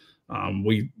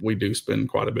we do spend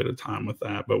quite a bit of time with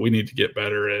that, but we need to get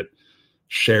better at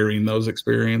sharing those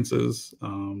experiences.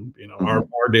 Our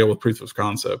deal with proof of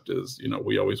concept is,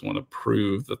 we always want to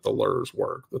prove that the lures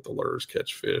work, that the lures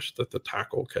catch fish, that the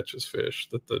tackle catches fish,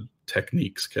 that the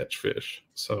techniques catch fish.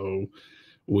 So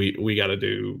we got to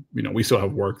do, we still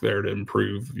have work there to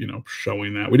improve,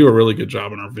 showing that. We do a really good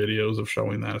job in our videos of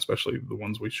showing that, especially the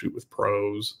ones we shoot with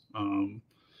pros.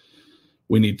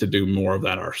 We need to do more of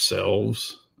that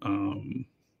ourselves.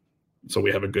 So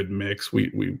we have a good mix.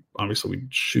 We obviously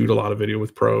shoot a lot of video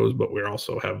with pros, but we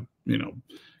also have,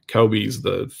 Kobe's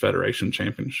the Federation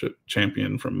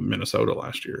champion from Minnesota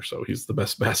last year. So he's the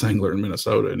best bass angler in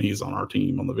Minnesota, and he's on our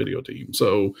team, on the video team.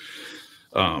 So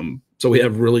So we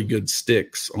have really good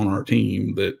sticks on our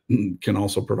team that can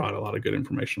also provide a lot of good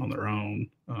information on their own.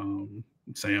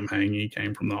 Sam Hangy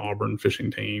came from the Auburn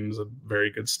fishing teams, a very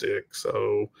good stick.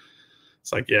 So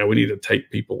it's like, yeah, we need to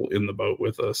take people in the boat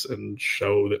with us and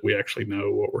show that we actually know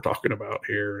what we're talking about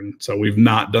here. And so we've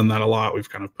not done that a lot. We've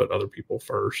kind of put other people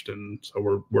first. And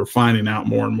so we're finding out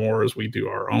more and more as we do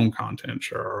our own content,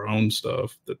 share our own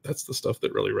stuff, that's the stuff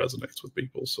that really resonates with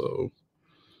people. So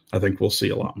I think we'll see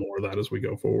a lot more of that as we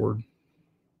go forward.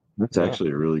 That's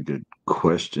actually a really good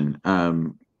question.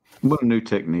 When a new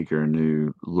technique or a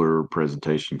new lure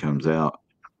presentation comes out,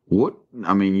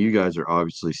 I mean, you guys are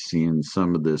obviously seeing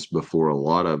some of this before a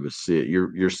lot of us see it.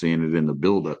 You're seeing it in the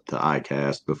build up to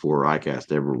ICAST before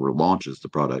ICAST ever launches the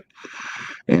product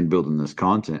and building this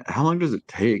content. How long does it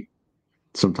take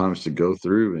sometimes to go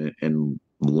through and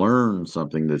learn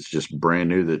something that's just brand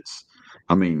new?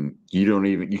 I mean,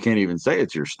 you can't even say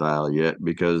it's your style yet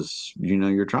because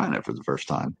you're trying it for the first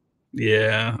time.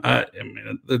 Yeah, I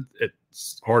mean,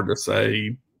 it's hard to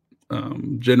say.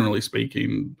 Generally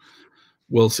speaking,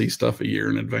 we'll see stuff a year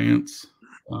in advance.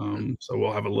 So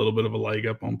we'll have a little bit of a leg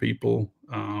up on people.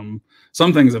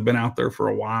 Some things have been out there for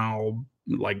a while,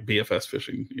 like BFS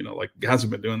fishing, like guys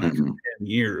have been doing that for 10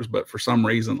 years, but for some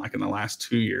reason, like in the last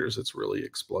 2 years, it's really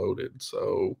exploded.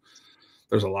 So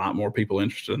there's a lot more people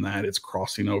interested in that. It's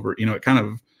crossing over, it kind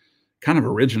of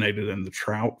originated in the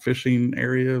trout fishing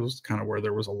area. It was kind of where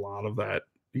there was a lot of that,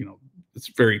 it's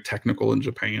very technical in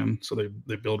Japan. So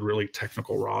they build really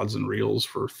technical rods and reels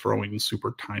for throwing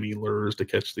super tiny lures to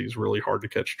catch these really hard to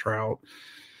catch trout.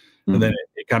 And then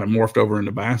it kind of morphed over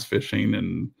into bass fishing.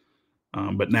 And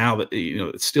but now that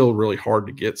it's still really hard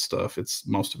to get stuff.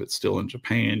 Most of it's still in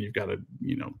Japan. You've got to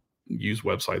use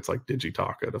websites like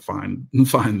Digitaka to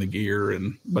find the gear.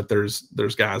 But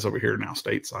there's guys over here now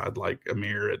stateside like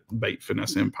Amir at Bait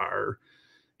Finesse Empire.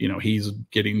 He's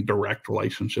getting direct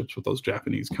relationships with those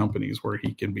Japanese companies where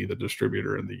he can be the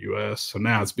distributor in the US. So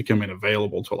now it's becoming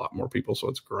available to a lot more people. So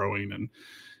it's growing and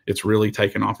it's really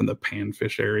taken off in the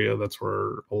panfish area. That's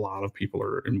where a lot of people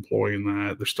are employing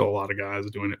that. There's still a lot of guys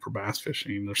doing it for bass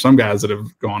fishing. There's some guys that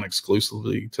have gone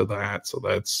exclusively to that.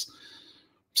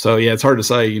 So yeah, it's hard to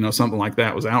say, something like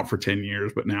that was out for 10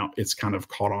 years, but now it's kind of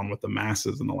caught on with the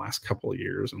masses in the last couple of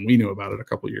years. And we knew about it a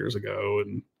couple of years ago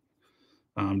and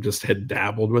just had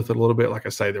dabbled with it a little bit. Like I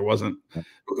say,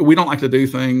 we don't like to do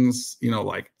things,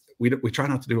 like we try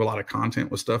not to do a lot of content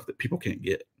with stuff that people can't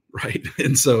get. Right.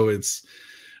 And so it's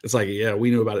like, yeah, we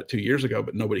knew about it 2 years ago,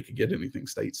 but nobody could get anything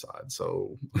stateside.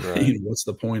 So what's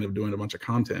the point of doing a bunch of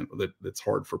content that's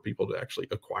hard for people to actually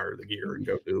acquire the gear and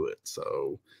go do it?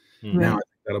 So now I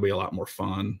think that'll be a lot more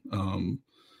fun.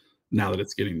 Now that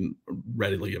it's getting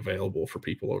readily available for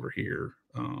people over here.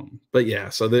 But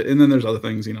yeah, and then there's other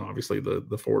things, obviously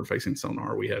the forward facing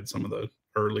sonar, we had some of the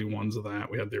early ones of that.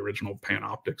 We had the original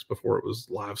Panoptics before it was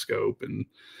live scope and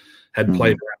had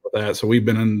played around with that. So we've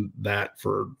been in that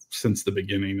since the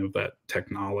beginning of that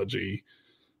technology.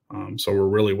 So we're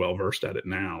really well versed at it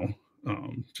now,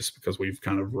 just because we've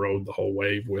kind of rode the whole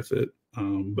wave with it.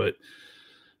 But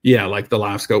yeah, like the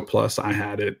Live Scope Plus, I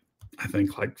had it, I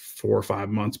think like 4 or 5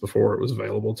 months before it was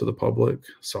available to the public.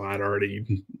 So I'd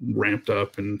already ramped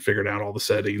up and figured out all the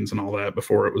settings and all that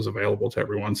before it was available to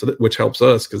everyone. Which helps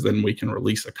us because then we can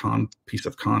release a piece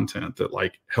of content that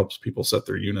like helps people set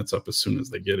their units up as soon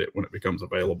as they get it when it becomes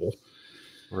available.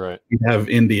 Right. We have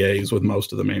NDAs with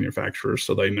most of the manufacturers,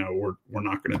 so they know we're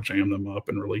not going to jam them up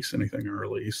and release anything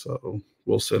early. So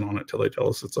we'll sit on it till they tell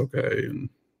us it's okay.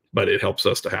 But it helps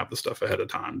us to have the stuff ahead of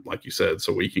time, like you said,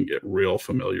 so we can get real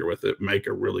familiar with it, make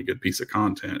a really good piece of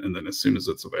content. And then as soon as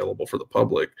it's available for the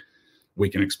public, we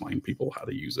can explain people how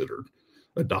to use it or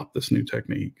adopt this new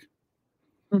technique.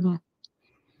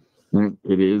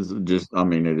 It is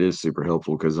it is super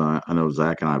helpful because I know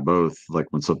Zach and I both, like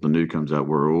when something new comes out,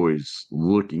 we're always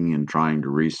looking and trying to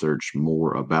research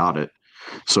more about it.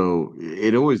 So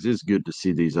it always is good to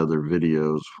see these other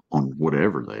videos on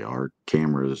whatever they are,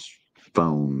 cameras,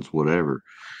 phones, whatever.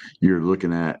 You're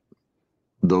looking at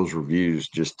those reviews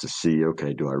just to see,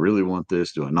 okay, do I really want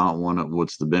this? Do I not want it?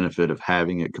 What's the benefit of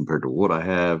having it compared to what I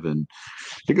have? And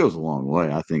it goes a long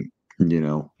way, I think, and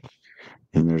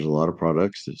there's a lot of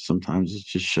products that sometimes it's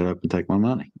just shut up and take my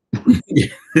money. Yeah.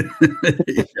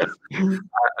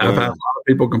 I've had a lot of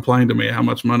people complain to me how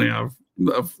much money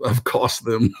I've cost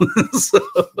them.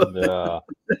 Yeah.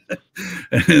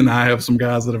 And I have some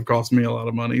guys that have cost me a lot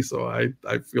of money, so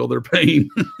I feel their pain.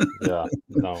 Yeah,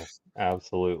 no,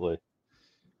 absolutely.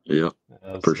 Yeah,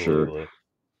 for sure.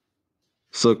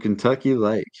 So Kentucky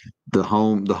Lake, the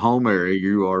home area,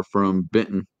 you are from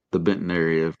Benton, the Benton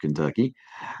area of Kentucky.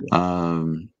 Yeah.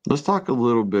 Let's talk a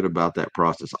little bit about that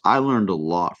process. I learned a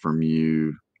lot from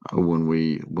you when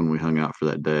we hung out for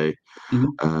that day.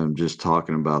 Mhm. Just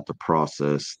talking about the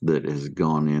process that has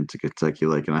gone into Kentucky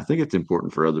Lake, and I think it's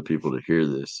important for other people to hear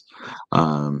this.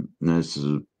 And this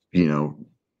is, you know,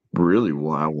 really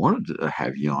why I wanted to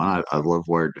have you on. I love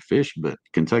Wired to Fish, but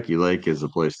Kentucky Lake is a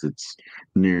place that's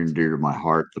near and dear to my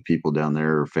heart. The people down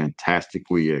there are fantastic.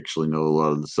 We actually know a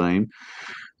lot of the same.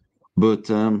 But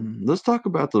let's talk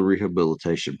about the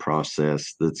rehabilitation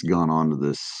process that's gone on to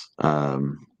this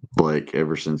lake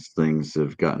ever since things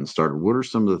have gotten started. What are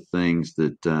some of the things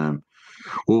that,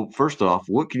 well, first off,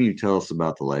 what can you tell us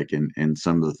about the lake and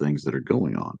some of the things that are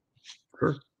going on?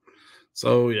 Sure.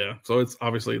 So yeah, so it's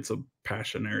obviously it's a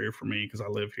passion area for me because I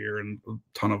live here and a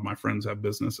ton of my friends have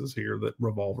businesses here that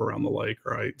revolve around the lake,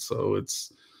 right? So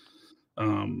it's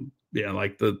yeah,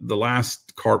 like the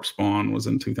last carp spawn was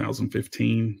in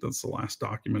 2015. That's the last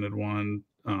documented one.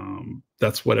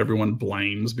 That's what everyone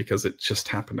blames because it just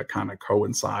happened to kind of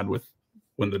coincide with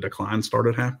when the decline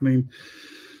started happening.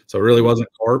 So it really wasn't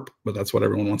carp, but that's what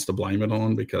everyone wants to blame it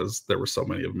on because there were so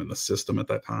many of them in the system at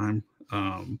that time.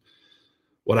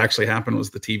 What actually happened was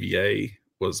the TVA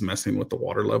was messing with the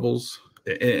water levels.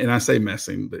 And I say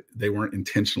messing, but they weren't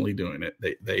intentionally doing it.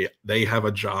 They have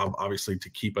a job, obviously, to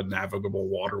keep a navigable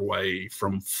waterway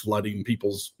from flooding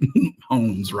people's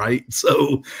homes, right?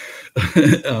 So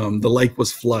the lake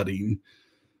was flooding.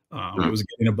 It was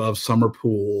getting above summer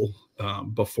pool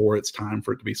before it's time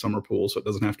for it to be summer pool. So it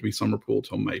doesn't have to be summer pool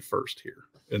till May 1st here.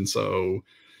 And so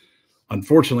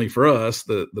unfortunately for us,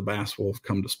 the bass will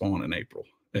come to spawn in April.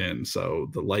 And so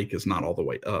the lake is not all the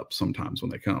way up sometimes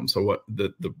when they come. So what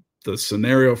the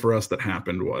scenario for us that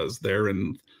happened was there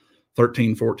in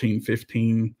 13, 14,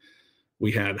 15, we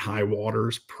had high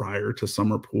waters prior to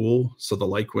summer pool. So the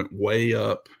lake went way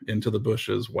up into the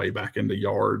bushes, way back into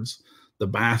yards. The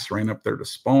bass ran up there to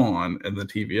spawn, and the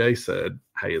TVA said,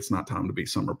 hey, it's not time to be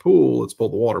summer pool. Let's pull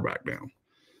the water back down.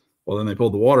 Well, then they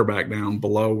pulled the water back down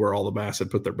below where all the bass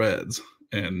had put their beds.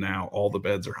 And now all the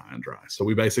beds are high and dry. So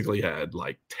we basically had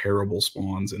like terrible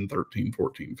spawns in 13,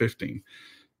 14, 15.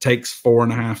 Takes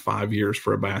 4.5, 5 years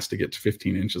for a bass to get to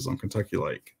 15 inches on Kentucky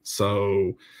Lake.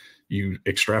 So you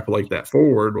extrapolate that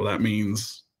forward. Well, that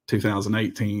means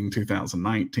 2018,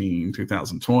 2019,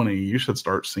 2020, you should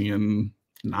start seeing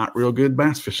not real good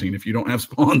bass fishing if you don't have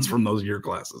spawns from those year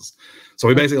classes. So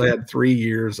we basically had 3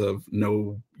 years of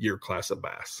no year class of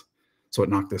bass. So it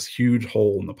knocked this huge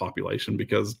hole in the population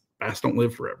because bass don't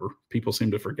live forever. People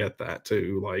seem to forget that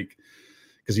too. Like,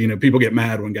 because, you know, people get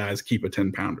mad when guys keep a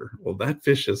 10-pounder. Well, that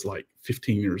fish is like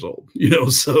 15 years old, you know,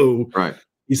 so Right.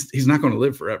 he's not going to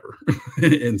live forever.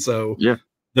 And so Yeah,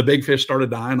 the big fish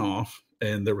started dying off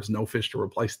and there was no fish to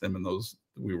replace them in those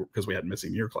because we had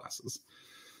missing year classes.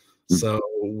 So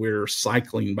we're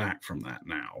cycling back from that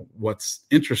now. What's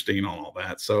interesting on all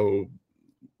that, so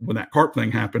when that carp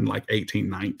thing happened, like 18,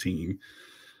 19,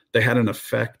 they had an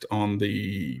effect on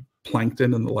the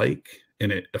plankton in the lake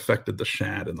and it affected the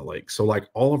shad in the lake. So like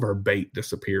all of our bait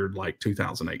disappeared like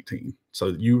 2018. So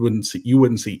you wouldn't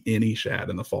see any shad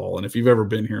in the fall. And if you've ever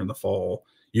been here in the fall,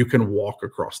 you can walk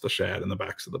across the shad in the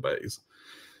backs of the bays.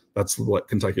 That's what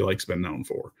Kentucky Lake's been known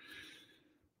for.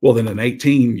 Well, then in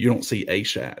 18, you don't see a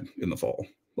shad in the fall.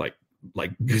 Like,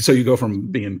 so you go from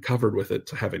being covered with it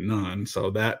to having none. So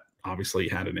that obviously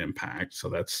had an impact. So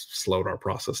that's slowed our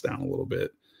process down a little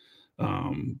bit.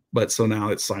 But so now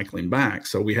it's cycling back.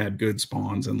 So we had good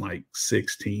spawns in like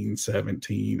 16,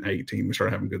 17, 18. We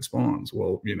started having good spawns.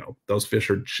 Well, you know, those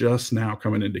fish are just now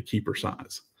coming into keeper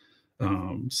size.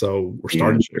 So we're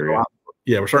starting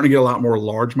we're starting to get a lot more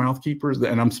largemouth keepers.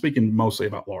 And I'm speaking mostly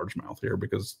about largemouth here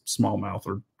because smallmouth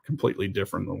are completely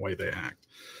different in the way they act.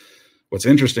 What's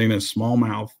interesting is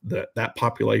smallmouth, that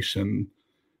population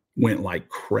went like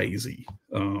crazy.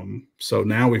 So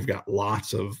now we've got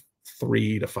lots of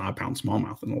 3 to 5 pound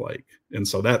smallmouth in the lake. And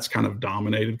so that's kind of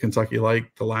dominated Kentucky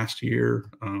Lake the last year.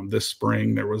 This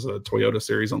spring, there was a Toyota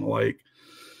series on the lake.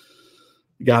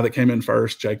 The guy that came in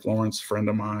first, Jake Lawrence, friend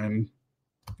of mine,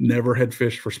 never had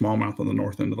fished for smallmouth on the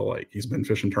north end of the lake. He's been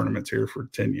fishing tournaments here for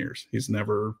 10 years. He's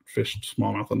never fished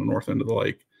smallmouth on the north end of the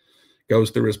lake.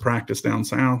 Goes through his practice down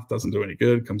south, doesn't do any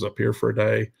good, comes up here for a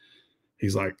day.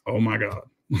 He's like, oh my God.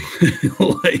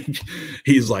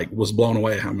 Was blown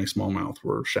away how many smallmouth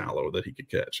were shallow that he could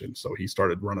catch. And so he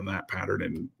started running that pattern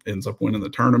and ends up winning the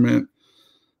tournament.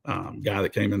 Guy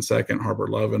that came in second, Harbor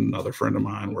Lovin, another friend of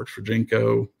mine, works for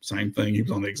Jinko. Same thing. He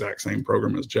was on the exact same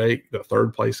program as Jake. The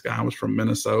third place guy was from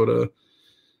Minnesota.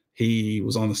 He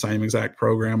was on the same exact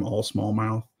program, all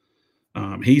smallmouth.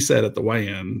 He said at the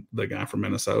weigh-in, the guy from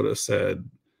Minnesota said,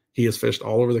 He has fished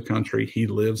all over the country. He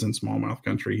lives in smallmouth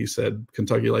country. He said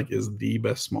Kentucky Lake is the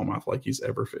best smallmouth lake he's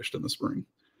ever fished in the spring.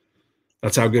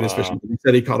 That's how good his fishing is. He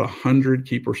said he caught 100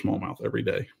 keeper smallmouth every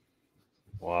day.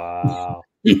 Wow.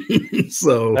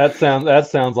 So that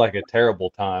sounds like a terrible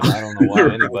time. I don't know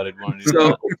why anybody'd want to do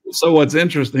that. So what's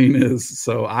interesting is,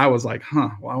 so I was like,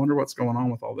 well, I wonder what's going on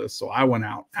with all this. So I went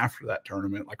out after that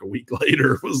tournament, like a week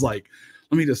later, was like,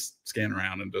 let me just scan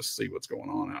around and just see what's going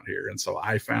on out here. And so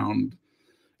I found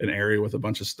an area with a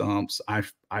bunch of stumps.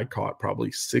 I caught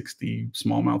probably 60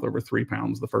 smallmouth over 3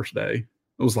 pounds the first day.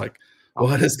 It was like,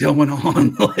 what is going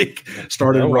on? Like,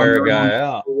 started running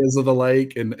around areas of the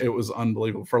lake, and it was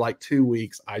unbelievable. For like 2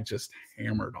 weeks, I just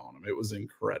hammered on them. It was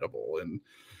incredible. And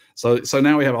so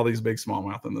now we have all these big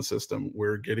smallmouth in the system.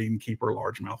 We're getting keeper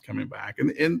largemouth coming back,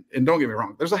 and don't get me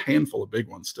wrong, there's a handful of big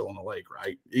ones still in the lake,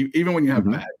 right? Even when you have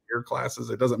bad year classes,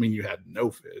 it doesn't mean you had no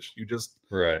fish. You just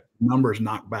numbers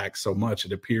knock back so much.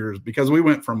 It appears, because we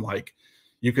went from like,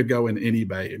 you could go in any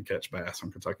bay and catch bass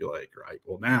on Kentucky Lake, right?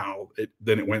 Well, now it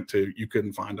went to, you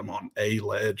couldn't find them on a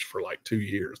ledge for like 2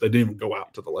 years. They didn't even go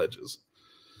out to the ledges.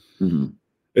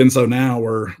 And so now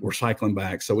we're cycling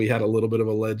back. So we had a little bit of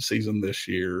a ledge season this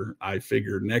year. I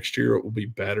figured next year it will be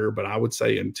better, but I would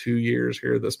say in 2 years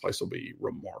here, this place will be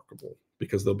remarkable,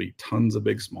 because there'll be tons of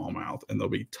big smallmouth and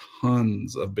there'll be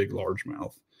tons of big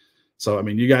largemouth. So, I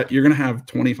mean, you're going to have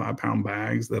 25-pound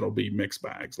bags that'll be mixed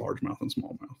bags, largemouth and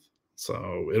smallmouth.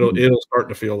 So it'll start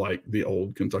to feel like the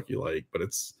old Kentucky Lake, but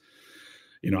it's,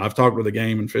 I've talked with the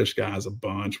game and fish guys a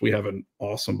bunch. We have an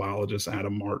awesome biologist,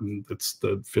 Adam Martin, that's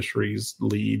the fisheries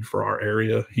lead for our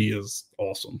area. He is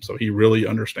awesome. So he really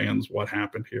understands what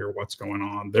happened here, what's going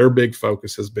on. Their big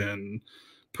focus has been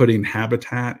putting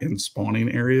habitat in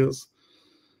spawning areas.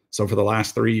 So for the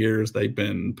last 3 years, they've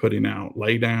been putting out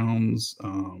laydowns.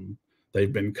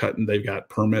 They've been cutting, they've got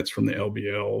permits from the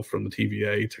LBL, from the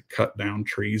TVA, to cut down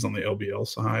trees on the LBL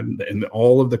side. And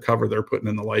all of the cover they're putting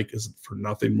in the lake is for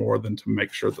nothing more than to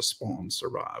make sure the spawns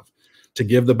survive, to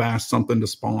give the bass something to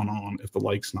spawn on if the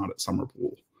lake's not at summer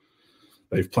pool.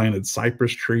 They've planted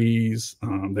cypress trees.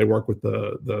 They work with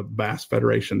the Bass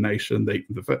Federation Nation.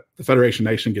 The Federation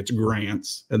Nation gets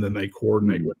grants, and then they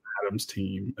coordinate with Adam's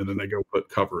team, and then they go put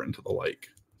cover into the lake.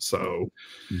 So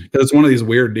it's one of these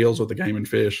weird deals with the game and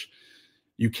fish.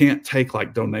 You can't take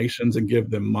like donations and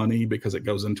give them money, because it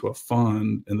goes into a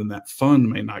fund, and then that fund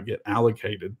may not get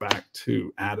allocated back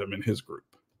to Adam and his group.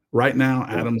 Right now,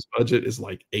 Adam's budget is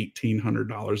like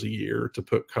 $1,800 a year to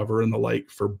put cover in the lake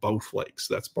for both lakes.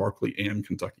 That's Barkley and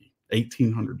Kentucky.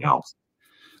 $1,800.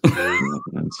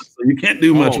 So you can't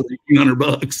do much with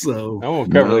 $1,800. So I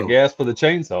won't cover the gas for the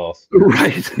chainsaws.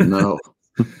 Right. No.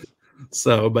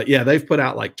 So, but yeah, they've put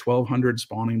out like 1,200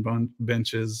 spawning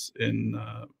benches in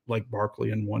Lake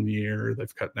Barkley in 1 year.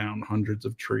 They've cut down hundreds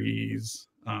of trees.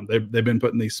 They've been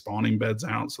putting these spawning beds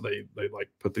out. So they like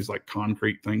put these like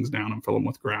concrete things down and fill them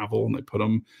with gravel, and they put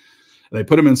them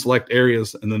in select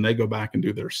areas, and then they go back and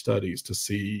do their studies to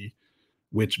see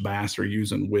which bass are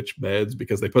using which beds,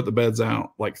 because they put the beds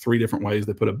out like 3 different ways.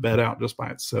 They put a bed out just by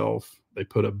itself. They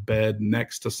put a bed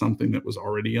next to something that was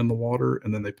already in the water,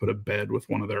 and then they put a bed with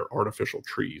one of their artificial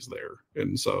trees there.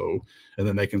 And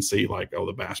then they can see like, oh,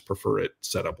 the bass prefer it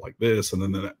set up like this, and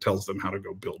then that tells them how to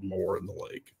go build more in the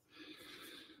lake.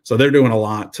 So they're doing a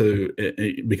lot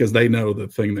because they know the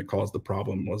thing that caused the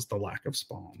problem was the lack of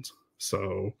spawns.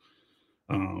 So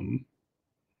I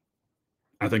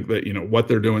think that, what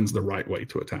they're doing is the right way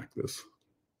to attack this.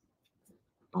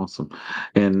 Awesome.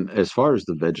 And as far as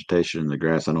the vegetation and the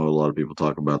grass, I know a lot of people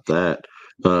talk about that.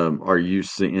 Are you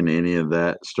seeing any of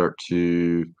that start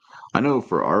to, I know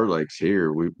for our lakes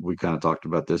here, we kind of talked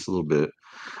about this a little bit.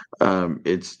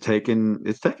 It's taken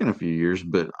a few years,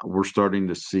 but we're starting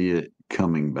to see it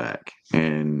coming back,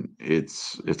 and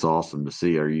it's awesome to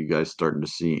see. Are you guys starting to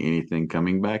see anything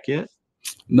coming back yet?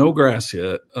 No grass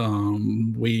yet.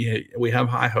 We have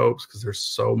high hopes because there's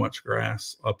so much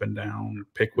grass up and down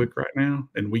Pickwick right now,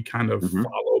 and we kind of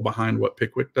follow behind what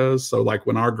Pickwick does. So like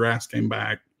when our grass came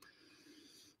back,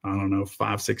 I don't know,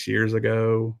 5-6 years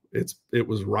ago, it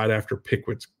was right after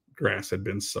Pickwick's grass had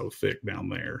been so thick down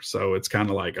there. So it's kind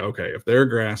of like, okay, if their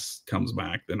grass comes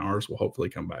back, then ours will hopefully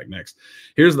come back next.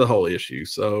 Here's the whole issue.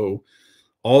 So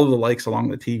all of the lakes along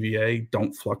the TVA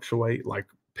don't fluctuate like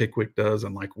Pickwick does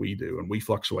and like we do, and we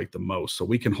fluctuate the most, so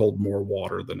we can hold more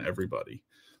water than everybody.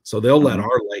 So they'll let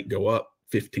our lake go up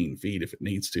 15 feet if it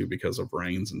needs to because of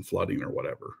rains and flooding or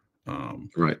whatever.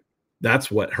 Right.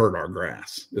 That's what hurt our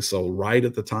grass. So right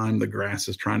at the time the grass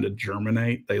is trying to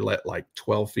germinate, they let like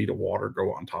 12 feet of water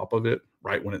go on top of it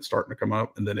right when it's starting to come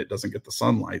up, and then it doesn't get the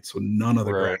sunlight, so none of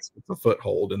the grass gets a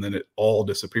foothold, and then it all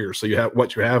disappears. So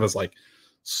what you have is like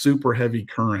super heavy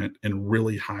current and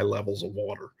really high levels of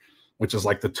water, which is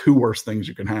like the two worst things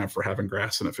you can have for having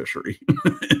grass in a fishery. And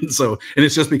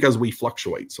it's just because we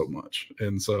fluctuate so much.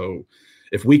 And so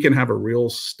if we can have a real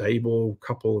stable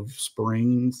couple of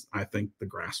springs, I think the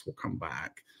grass will come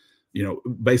back.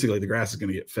 Basically the grass is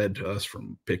going to get fed to us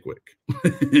from Pickwick.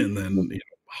 And then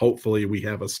hopefully we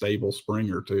have a stable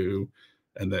spring or two,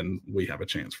 and then we have a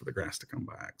chance for the grass to come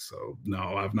back. So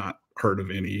no, I've not heard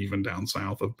of any, even down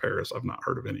south of Paris, I've not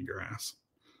heard of any grass.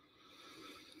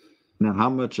 Now, how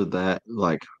much of that,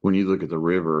 like when you look at the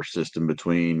river system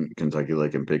between Kentucky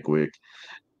Lake and Pickwick,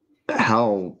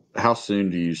 how soon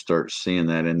do you start seeing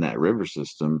that in that river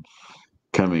system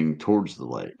coming towards the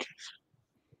lake?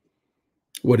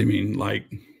 What do you mean?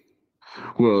 Like,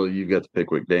 well, you've got the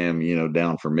Pickwick Dam,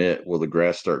 down from it. Will the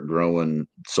grass start growing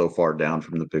so far down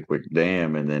from the Pickwick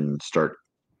Dam and then start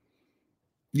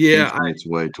inching its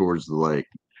way towards the lake?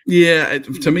 Yeah,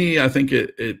 to me, I think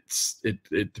it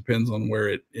depends on where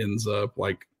it ends up.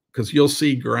 Like, because you'll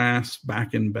see grass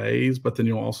back in bays, but then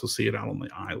you'll also see it out on the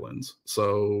islands.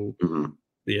 So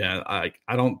yeah,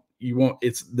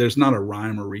 there's not a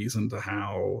rhyme or reason to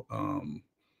how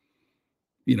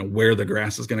where the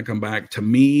grass is going to come back. To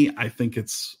me, I think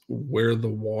it's where the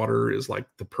water is like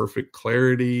the perfect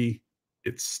clarity.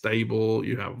 It's stable.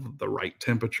 You have the right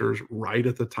temperatures right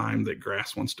at the time that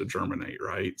grass wants to germinate.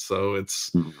 Right. So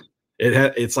it's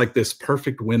like this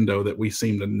perfect window that we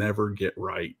seem to never get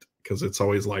right. Cause it's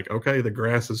always like, okay, the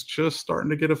grass is just starting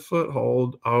to get a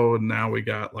foothold. Oh, and now we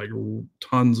got like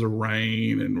tons of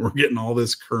rain and we're getting all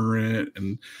this current,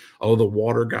 and oh, the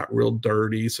water got real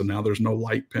dirty. So now there's no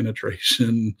light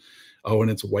penetration. Oh,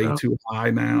 and it's way too high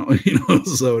now,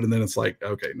 so, and then it's like,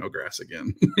 okay, no grass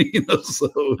again,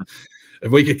 so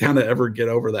if we could kind of ever get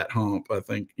over that hump, I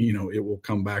think, it will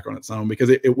come back on its own,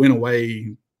 because it went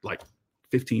away like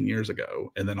 15 years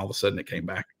ago, and then all of a sudden it came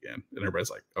back again, and everybody's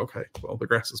like, okay, well, the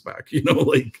grass is back,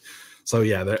 so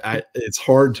yeah, it's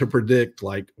hard to predict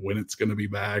like when it's going to be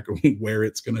back, where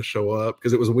it's going to show up,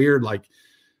 because it was weird. Like,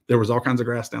 there was all kinds of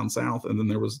grass down south, and then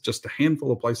there was just a handful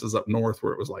of places up north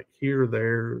where it was like here,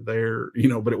 there,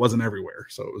 but it wasn't everywhere.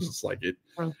 So it was just like it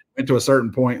went to a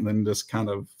certain point and then just kind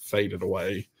of faded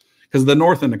away, because the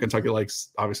north end of Kentucky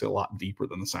Lake's obviously a lot deeper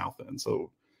than the south end. So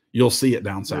you'll see it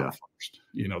down south first.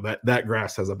 That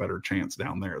grass has a better chance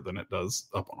down there than it does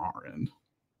up on our end.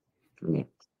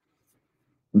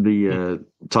 The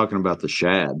talking about the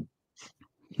shad,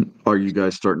 are you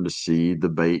guys starting to see the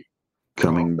bait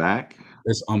coming back?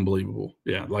 It's unbelievable.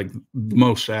 Yeah, like the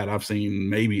most shad I've seen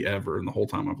maybe ever in the whole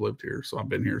time I've lived here. So I've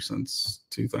been here since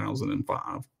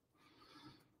 2005.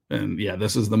 And yeah,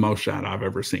 this is the most shad I've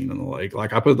ever seen in the lake.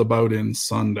 Like, I put the boat in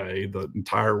Sunday, the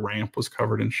entire ramp was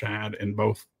covered in shad, and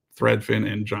both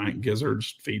threadfin and giant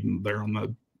gizzards feeding there on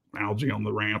the algae on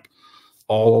the ramp,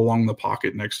 all along the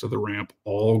pocket next to the ramp,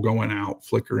 all going out,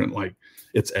 flickering, like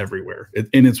it's everywhere.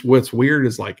 And it's what's weird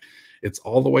is like it's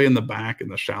all the way in the back in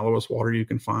the shallowest water you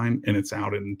can find, and it's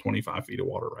out in 25 feet of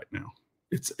water right now.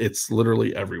 It's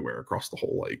literally everywhere across the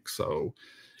whole lake. So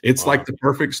it's like the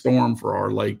perfect storm for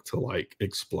our lake to like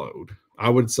explode. I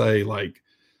would say like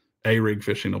A-rig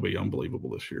fishing will be unbelievable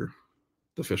this year.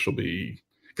 The fish will be,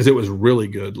 because it was really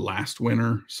good last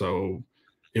winter, so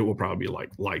it will probably be like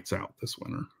lights out this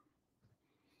winter.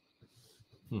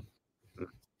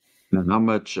 Now, how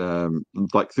much,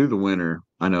 like through the winter,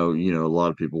 I know, a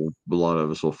lot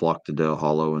of us will flock to Dell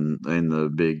Hollow and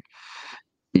the big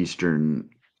eastern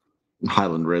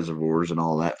Highland reservoirs and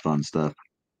all that fun stuff.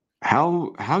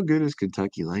 How good is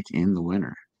Kentucky Lake in the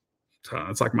winter?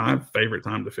 It's like my favorite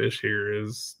time to fish here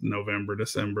is November,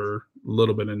 December, a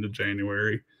little bit into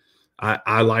January.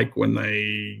 I like when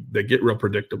they get real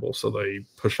predictable. So they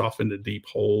push off into deep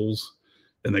holes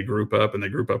and they group up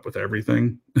with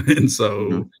everything. And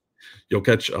so you'll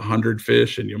catch 100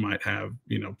 fish and you might have,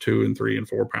 2 and 3 and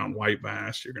 4 pound white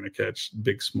bass. You're going to catch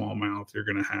big smallmouth. You're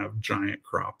going to have giant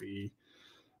crappie.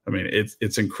 I mean,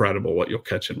 it's incredible what you'll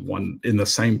catch in the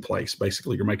same place.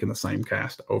 Basically, you're making the same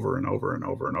cast over and over and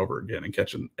over and over again and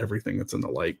catching everything that's in the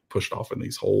lake pushed off in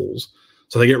these holes.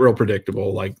 So they get real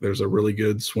predictable. Like, there's a really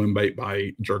good swim bait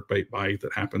bite, jerk bait bite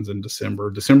that happens in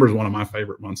December. December is one of my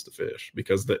favorite months to fish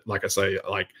because that, like I say,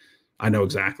 like I know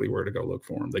exactly where to go look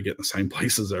for them. They get in the same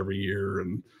places every year.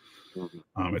 And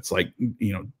it's like,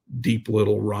 deep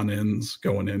little run-ins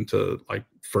going into like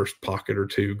first pocket or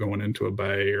two going into a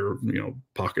bay or,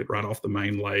 pocket right off the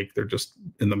main lake. They're just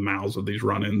in the mouths of these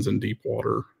run-ins in deep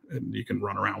water. And you can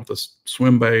run around with a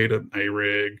swim bait, an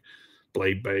A-rig,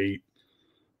 blade bait,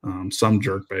 some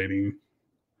jerk baiting.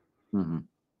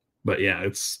 But yeah,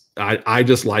 I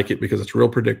just like it because it's real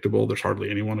predictable. There's hardly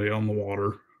anyone on the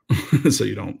water. so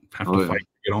you don't have to fight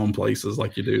to get on places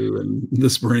like you do in the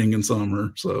spring and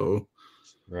summer. So,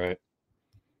 right.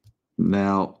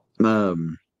 Now,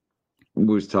 we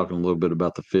was talking a little bit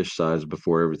about the fish size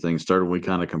before everything started. We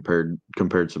kind of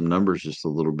compared some numbers just a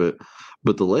little bit,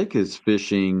 but the lake is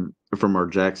fishing from our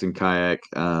Jackson kayak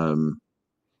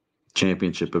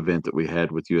championship event that we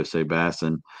had with USA Bass,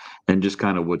 and just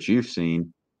kind of what you've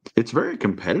seen. It's very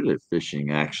competitive fishing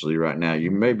actually right now.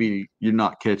 You're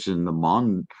not catching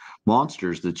the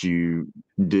monsters that you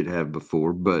did have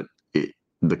before, but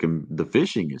the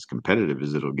fishing is competitive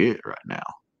as it'll get right now.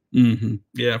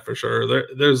 Yeah, for sure.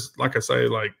 There's, like I say,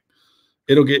 like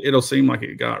it'll seem like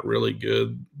it got really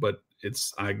good, but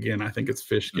I think it's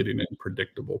fish getting in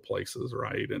predictable places,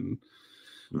 right? And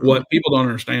what people don't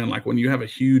understand, like when you have a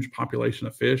huge population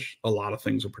of fish, a lot of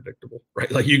things are predictable,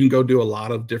 right? Like you can go do a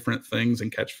lot of different things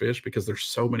and catch fish because there's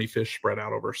so many fish spread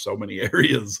out over so many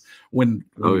areas. When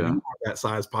you have that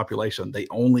size population, they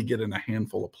only get in a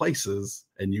handful of places,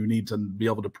 and you need to be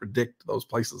able to predict those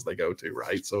places they go to,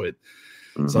 right? So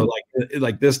so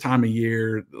like this time of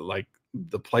year, like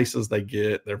the places they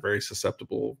get, they're very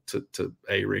susceptible to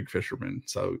rig fishermen.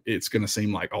 So it's going to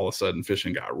seem like all of a sudden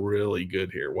fishing got really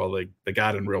good here. Well, they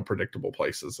got in real predictable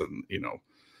places, and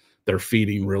they're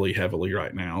feeding really heavily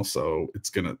right now. So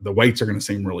the weights are going to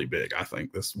seem really big. I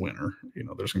think this winter,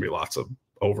 there's going to be lots of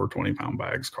over 20-pound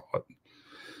bags caught.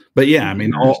 But yeah, I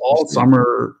mean, all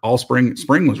summer, all spring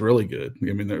was really good. I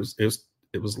mean,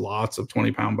 it was lots of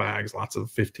 20-pound bags, lots of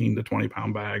 15 to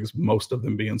 20-pound bags, most of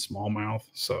them being smallmouth.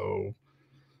 So,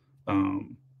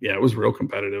 yeah, it was real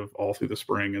competitive all through the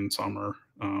spring and summer.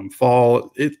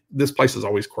 Fall, this place is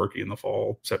always quirky in the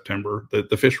fall, September.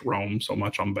 The fish roam so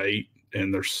much on bait,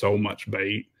 and there's so much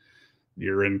bait.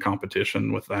 You're in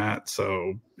competition with that,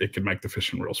 so it can make the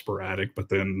fishing real sporadic. But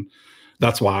then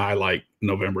that's why I like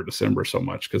November, December so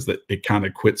much, because it kind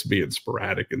of quits being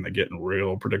sporadic and they get in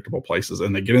real predictable places,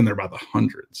 and they get in there by the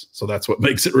hundreds. So that's what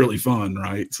makes it really fun,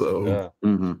 right? So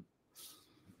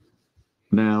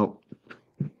Now,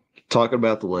 talking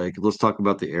about the lake, let's talk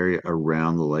about the area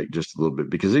around the lake just a little bit,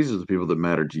 because these are the people that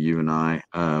matter to you and I,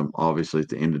 obviously at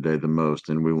the end of the day the most,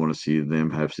 and we want to see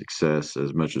them have success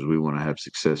as much as we want to have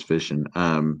success fishing.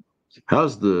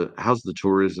 How's the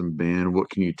tourism been? What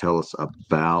can you tell us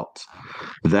about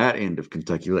that end of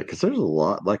Kentucky Lake? Because there's a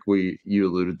lot, like you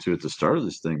alluded to at the start of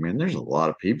this thing, man. There's a lot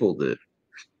of people that,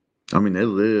 I mean, they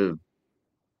live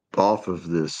off of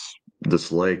this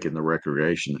lake and the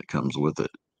recreation that comes with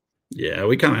it. Yeah,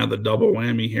 we kind of had the double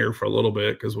whammy here for a little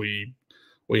bit because we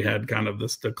had kind of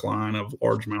this decline of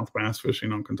largemouth bass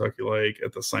fishing on Kentucky Lake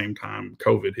at the same time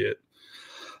COVID hit.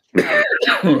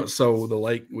 So the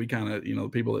lake, we kind of, the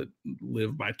people that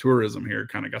live by tourism here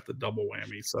kind of got the double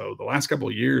whammy. So the last couple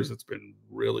of years, it's been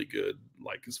really good,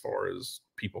 like as far as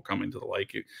people coming to the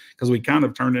lake, because we kind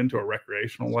of turned into a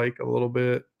recreational lake a little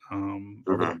bit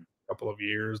over the couple of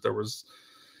years. There was,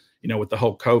 with the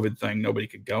whole COVID thing, nobody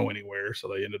could go anywhere. So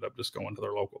they ended up just going to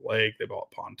their local lake. They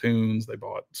bought pontoons. They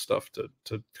bought stuff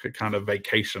to kind of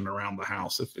vacation around the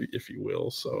house, if you will.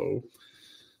 So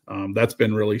that's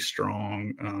been really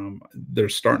strong.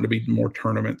 There's starting to be more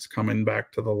tournaments coming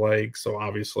back to the lake. So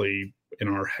obviously in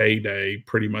our heyday,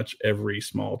 pretty much every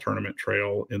small tournament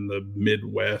trail in the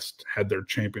Midwest had their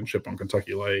championship on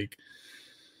Kentucky Lake.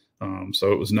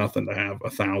 So it was nothing to have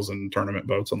 1,000 tournament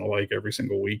boats on the lake every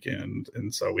single weekend.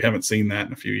 And so we haven't seen that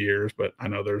in a few years, but I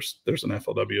know there's an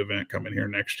FLW event coming here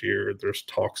next year. There's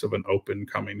talks of an open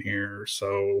coming here.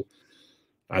 So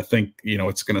I think,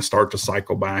 it's going to start to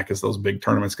cycle back as those big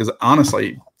tournaments. Because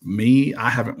honestly, I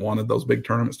haven't wanted those big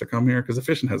tournaments to come here because the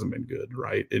fishing hasn't been good,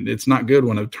 right? And it's not good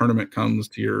when a tournament comes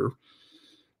to your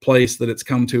place that it's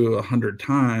come to 100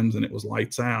 times and it was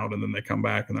lights out, and then they come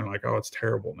back and they're like, oh, it's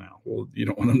terrible now. Well, you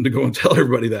don't want them to go and tell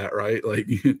everybody that, right? Like,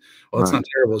 well, it's not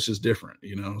terrible, it's just different,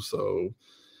 so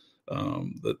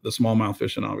the smallmouth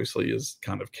fishing obviously is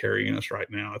kind of carrying us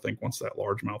right now. I think once that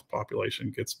largemouth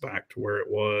population gets back to where it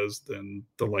was, then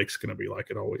the lake's going to be like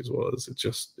it always was. It's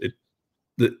just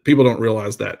people don't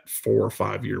realize that 4 or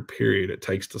 5 year period it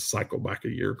takes to cycle back a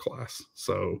year class.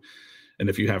 So, and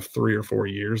if you have 3 or 4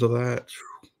 years of that,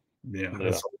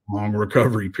 that's a long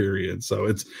recovery period. So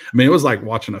it was like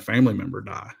watching a family member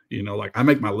die. Like I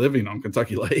make my living on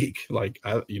Kentucky Lake. Like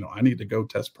I need to go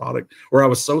test product. Where I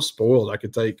was so spoiled, I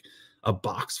could take a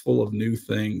box full of new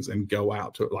things and go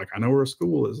out to it. Like I know where a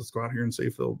school is. Let's go out here and see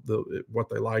if they'll what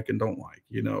they like and don't like.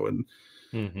 And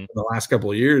Mm-hmm. The last couple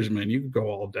of years, man, you could go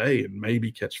all day and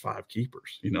maybe catch 5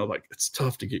 keepers. Like it's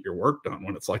tough to get your work done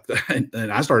when it's like that.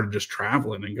 And I started just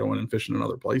traveling and going and fishing in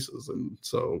other places. And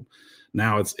so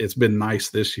now it's been nice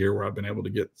this year where I've been able to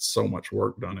get so much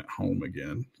work done at home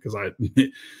again. Because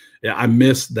I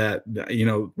missed that,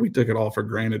 we took it all for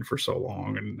granted for so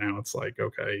long. And now it's like,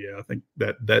 okay, yeah, I think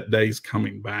that day's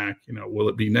coming back. Will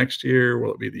it be next year?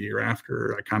 Will it be the year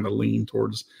after? I kind of lean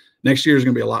towards next year is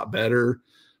going to be a lot better.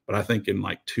 But I think in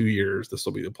like 2 years, this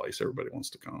will be the place everybody wants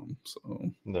to come.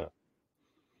 So,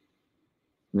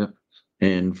 yeah.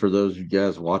 And for those of you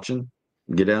guys watching,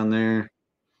 get down there,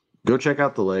 go check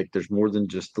out the lake. There's more than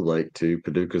just the lake too.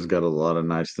 Paducah's got a lot of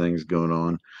nice things going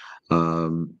on.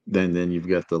 Then you've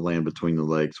got the land between the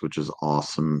lakes, which is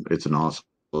awesome. It's an awesome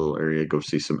little area. Go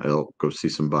see some elk, go see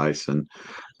some bison,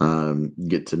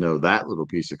 get to know that little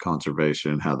piece of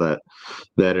conservation and how that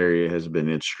area has been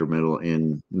instrumental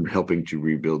in helping to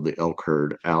rebuild the elk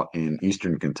herd out in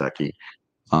eastern Kentucky.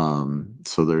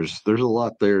 So there's a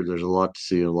lot there. There's a lot to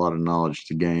see, a lot of knowledge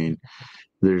to gain.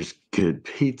 There's good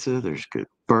pizza, there's good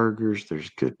burgers, there's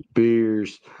good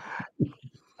beers.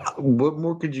 What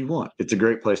more could you want? It's a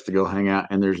great place to go hang out,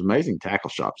 and there's amazing tackle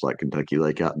shops like Kentucky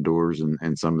Lake Outdoors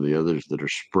and some of the others that are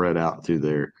spread out through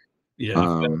there.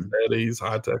 yeah, Eddie's,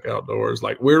 High Tech Outdoors.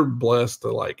 Like we're blessed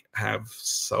to like have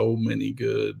so many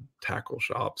good tackle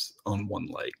shops on one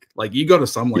lake. Like you go to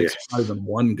some lakes, Yes. there's not even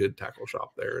one good tackle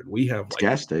shop there, and we have like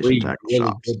gas station 3 tackle really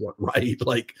shops. good ones, right?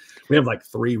 Like we have like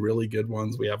 3 really good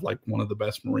ones. We have like one of the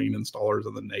best marine installers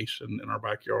in the nation in our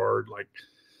backyard. Like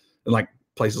and like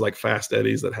places like Fast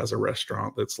Eddie's that has a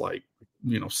restaurant that's like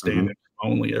standing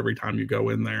only every time you go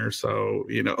in there. So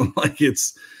like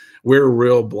we're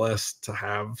real blessed to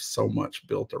have so much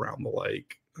built around the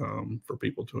lake for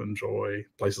people to enjoy.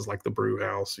 Places like the brew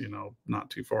house,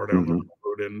 not too far down the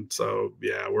road. And so,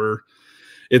 yeah,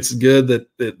 it's good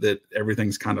that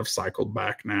everything's kind of cycled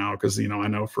back now. Cause I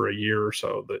know for a year or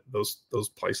so that those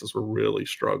places were really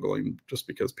struggling just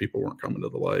because people weren't coming to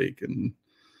the lake. And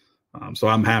so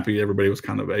I'm happy everybody was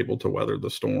kind of able to weather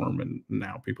the storm, and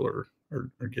now people are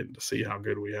getting to see how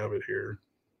good we have it here.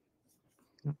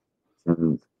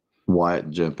 And Wyatt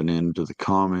jumping into the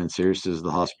comments here says the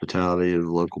hospitality of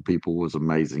the local people was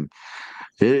amazing.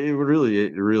 It really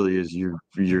is.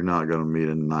 You're not going to meet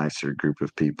a nicer group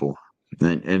of people.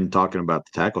 And talking about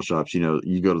the tackle shops,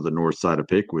 you go to the north side of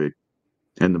Pickwick,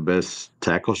 and the best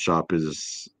tackle shop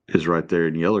is right there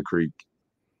in Yellow Creek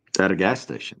at a gas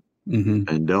station.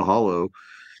 And Del Hollow,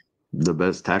 the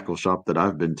best tackle shop that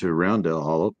I've been to around Del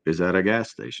Hollow is at a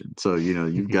gas station. So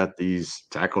you've got these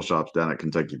tackle shops down at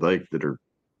Kentucky Lake that are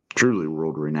truly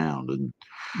world renowned, and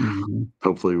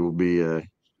hopefully there'll be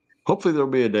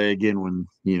a day again when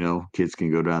kids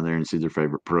can go down there and see their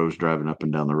favorite pros driving up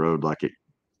and down the road like it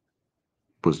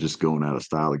was just going out of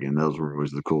style again. Those were always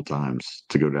the cool times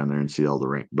to go down there and see all the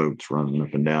ranked boats running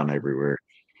up and down everywhere.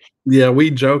 Yeah,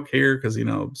 we joke here because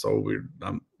so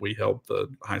we help the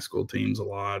high school teams a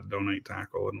lot, donate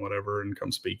tackle and whatever, and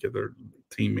come speak at their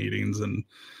team meetings and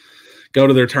go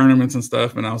to their tournaments and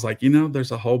stuff. And I was like,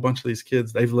 there's a whole bunch of these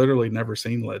kids, they've literally never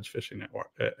seen ledge fishing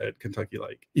at Kentucky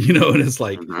Lake, and it's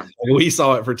like, we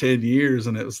saw it for 10 years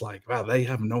and it was like, wow, they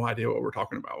have no idea what we're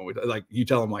talking about. When like you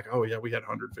tell them like, oh yeah, we had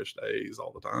 100 fish days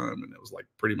all the time. And it was like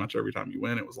pretty much every time you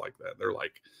went, it was like that. They're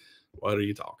like, what are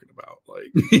you talking about?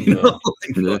 Like,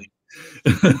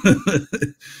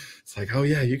 it's like, oh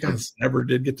yeah, you guys never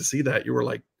did get to see that. You were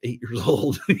like 8 years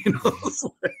old.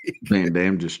 Van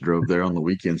Dam just drove there on the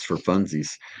weekends for funsies.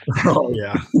 Oh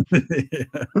yeah.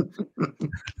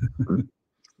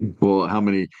 Well, how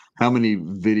many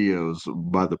videos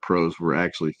by the pros were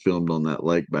actually filmed on that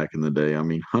lake back in the day? I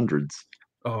mean, hundreds.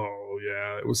 Oh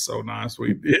yeah, it was so nice.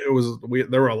 There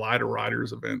were a lot of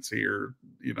riders events here,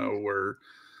 where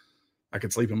I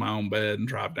could sleep in my own bed and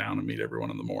drive down and meet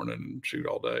everyone in the morning and shoot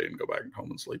all day and go back home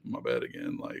and sleep in my bed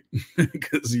again. Like,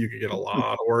 because you could get a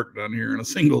lot of work done here in a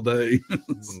single day.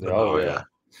 Oh yeah.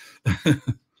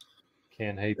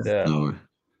 Can't hate that.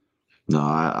 No,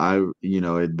 I've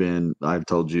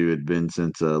told you it'd been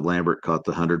since Lambert caught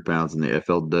the 100 pounds in the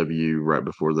FLW right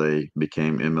before they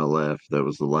became MLF. That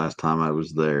was the last time I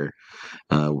was there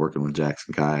working with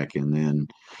Jackson Kayak. And then,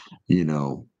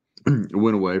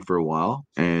 went away for a while,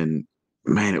 and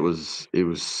man, it was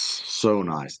so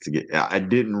nice to get. I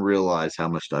didn't realize how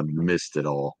much I missed it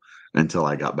all until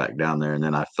I got back down there, and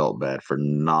then I felt bad for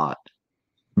not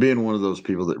being one of those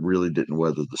people that really didn't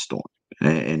weather the storm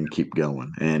and keep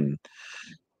going. And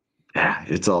yeah,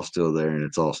 it's all still there, and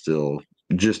it's all still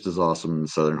just as awesome. And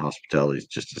Southern hospitality is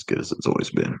just as good as it's always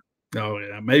been. Oh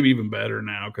yeah, maybe even better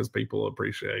now because people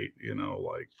appreciate,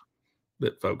 like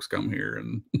that folks come here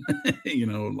and,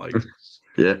 like,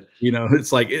 Yeah.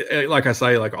 it's like, like I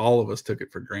say, like all of us took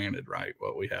it for granted, right?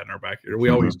 What we had in our backyard. We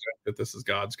always joke that this is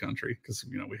God's country because,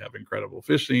 we have incredible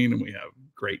fishing and we have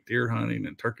great deer hunting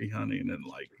and turkey hunting. And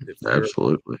like, if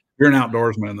Absolutely. you're an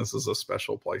outdoorsman, this is a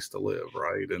special place to live.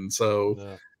 Right. And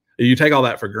so you take all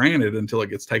that for granted until it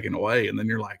gets taken away. And then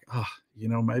you're like, oh,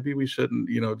 maybe we shouldn't,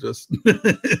 just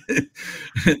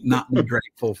not be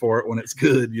grateful for it when it's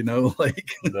good,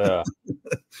 like.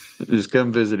 Just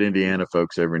come visit Indiana,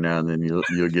 folks, every now and then.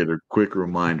 You'll get a quick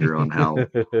reminder on how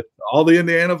all the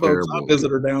Indiana folks I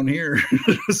visit are down here.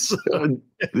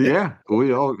 Yeah,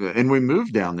 we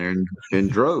moved down there in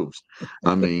droves.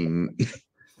 I mean,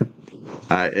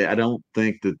 I don't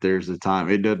think that there's a time.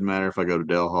 It doesn't matter if I go to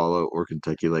Del Hollow or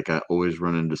Kentucky Lake. I always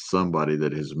run into somebody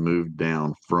that has moved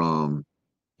down from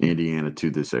Indiana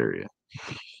to this area.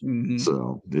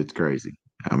 So it's crazy.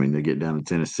 I mean, they get down to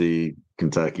Tennessee,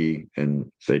 Kentucky,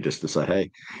 and they just decide,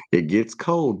 hey, it gets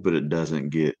cold, but it doesn't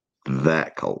get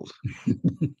that cold.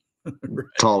 Right.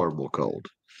 Tolerable cold.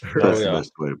 That's the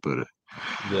best way to put it.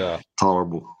 Yeah.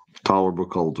 Tolerable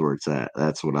cold's where it's at.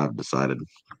 That's what I've decided.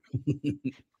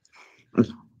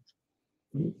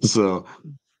 So,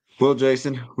 well,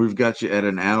 Jason, we've got you at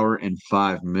an hour and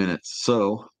 5 minutes.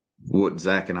 So what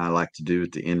Zach and I like to do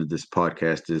at the end of this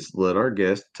podcast is let our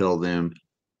guests tell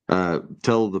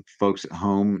the folks at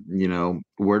home,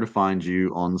 where to find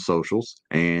you on the socials,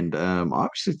 and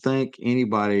obviously thank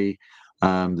anybody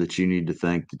that you need to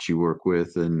thank that you work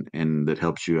with and that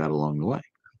helps you out along the way.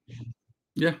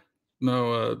 Yeah,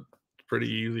 no,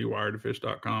 pretty easy.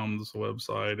 Wiredtofish.com is the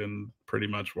website, and pretty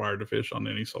much Wired to Fish on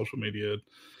any social media.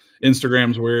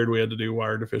 Instagram's weird. We had to do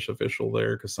Wired to Fish official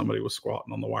there because somebody was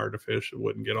squatting on the Wired to Fish. It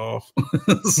wouldn't get off.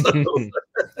 So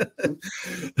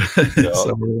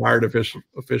we're Wired to Fish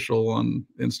official on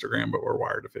Instagram, but we're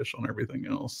Wired to Fish on everything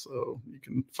else. So you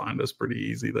can find us pretty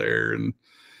easy there. And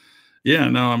yeah,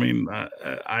 no, I mean,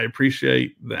 I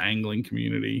appreciate the angling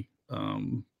community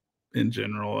in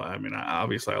general. I mean,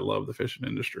 obviously I love the fishing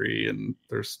industry, and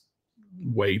there's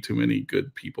way too many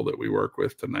good people that we work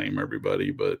with to name everybody,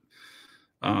 but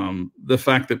the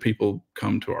fact that people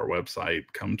come to our website,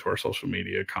 come to our social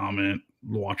media, comment,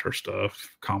 watch our stuff,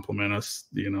 compliment us,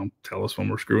 tell us when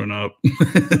we're screwing up.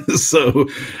 So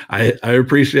I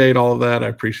appreciate all of that. I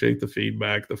appreciate the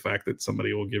feedback. The fact that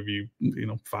somebody will give you,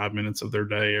 5 minutes of their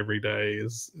day every day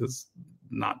is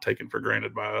not taken for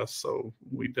granted by us. So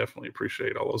we definitely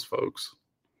appreciate all those folks.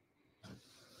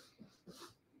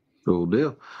 Cool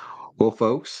deal. Well,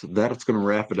 folks, that's going to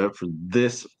wrap it up for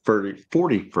this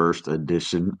 41st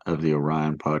edition of the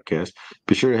Orion podcast.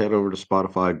 Be sure to head over to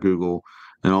Spotify, Google,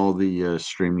 and all the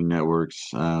streaming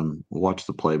networks. Watch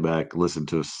the playback, listen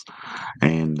to us,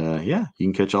 and you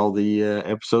can catch all the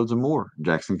episodes and more.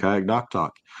 Jackson Kayak Dock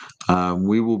Talk.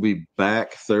 We will be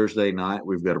back Thursday night.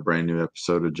 We've got a brand new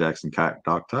episode of Jackson Kayak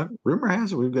Dock Talk. Rumor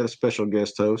has it we've got a special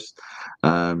guest host.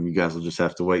 You guys will just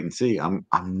have to wait and see. I'm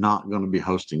not going to be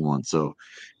hosting one, so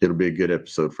it'll be a good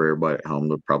episode for everybody at home.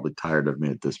 They're probably tired of me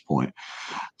at this point.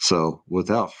 So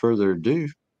without further ado,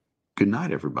 good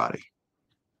night, everybody.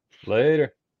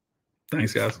 Later.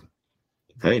 Thanks, guys.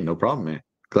 Hey, no problem, man.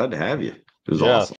 Glad to have you. It was awesome.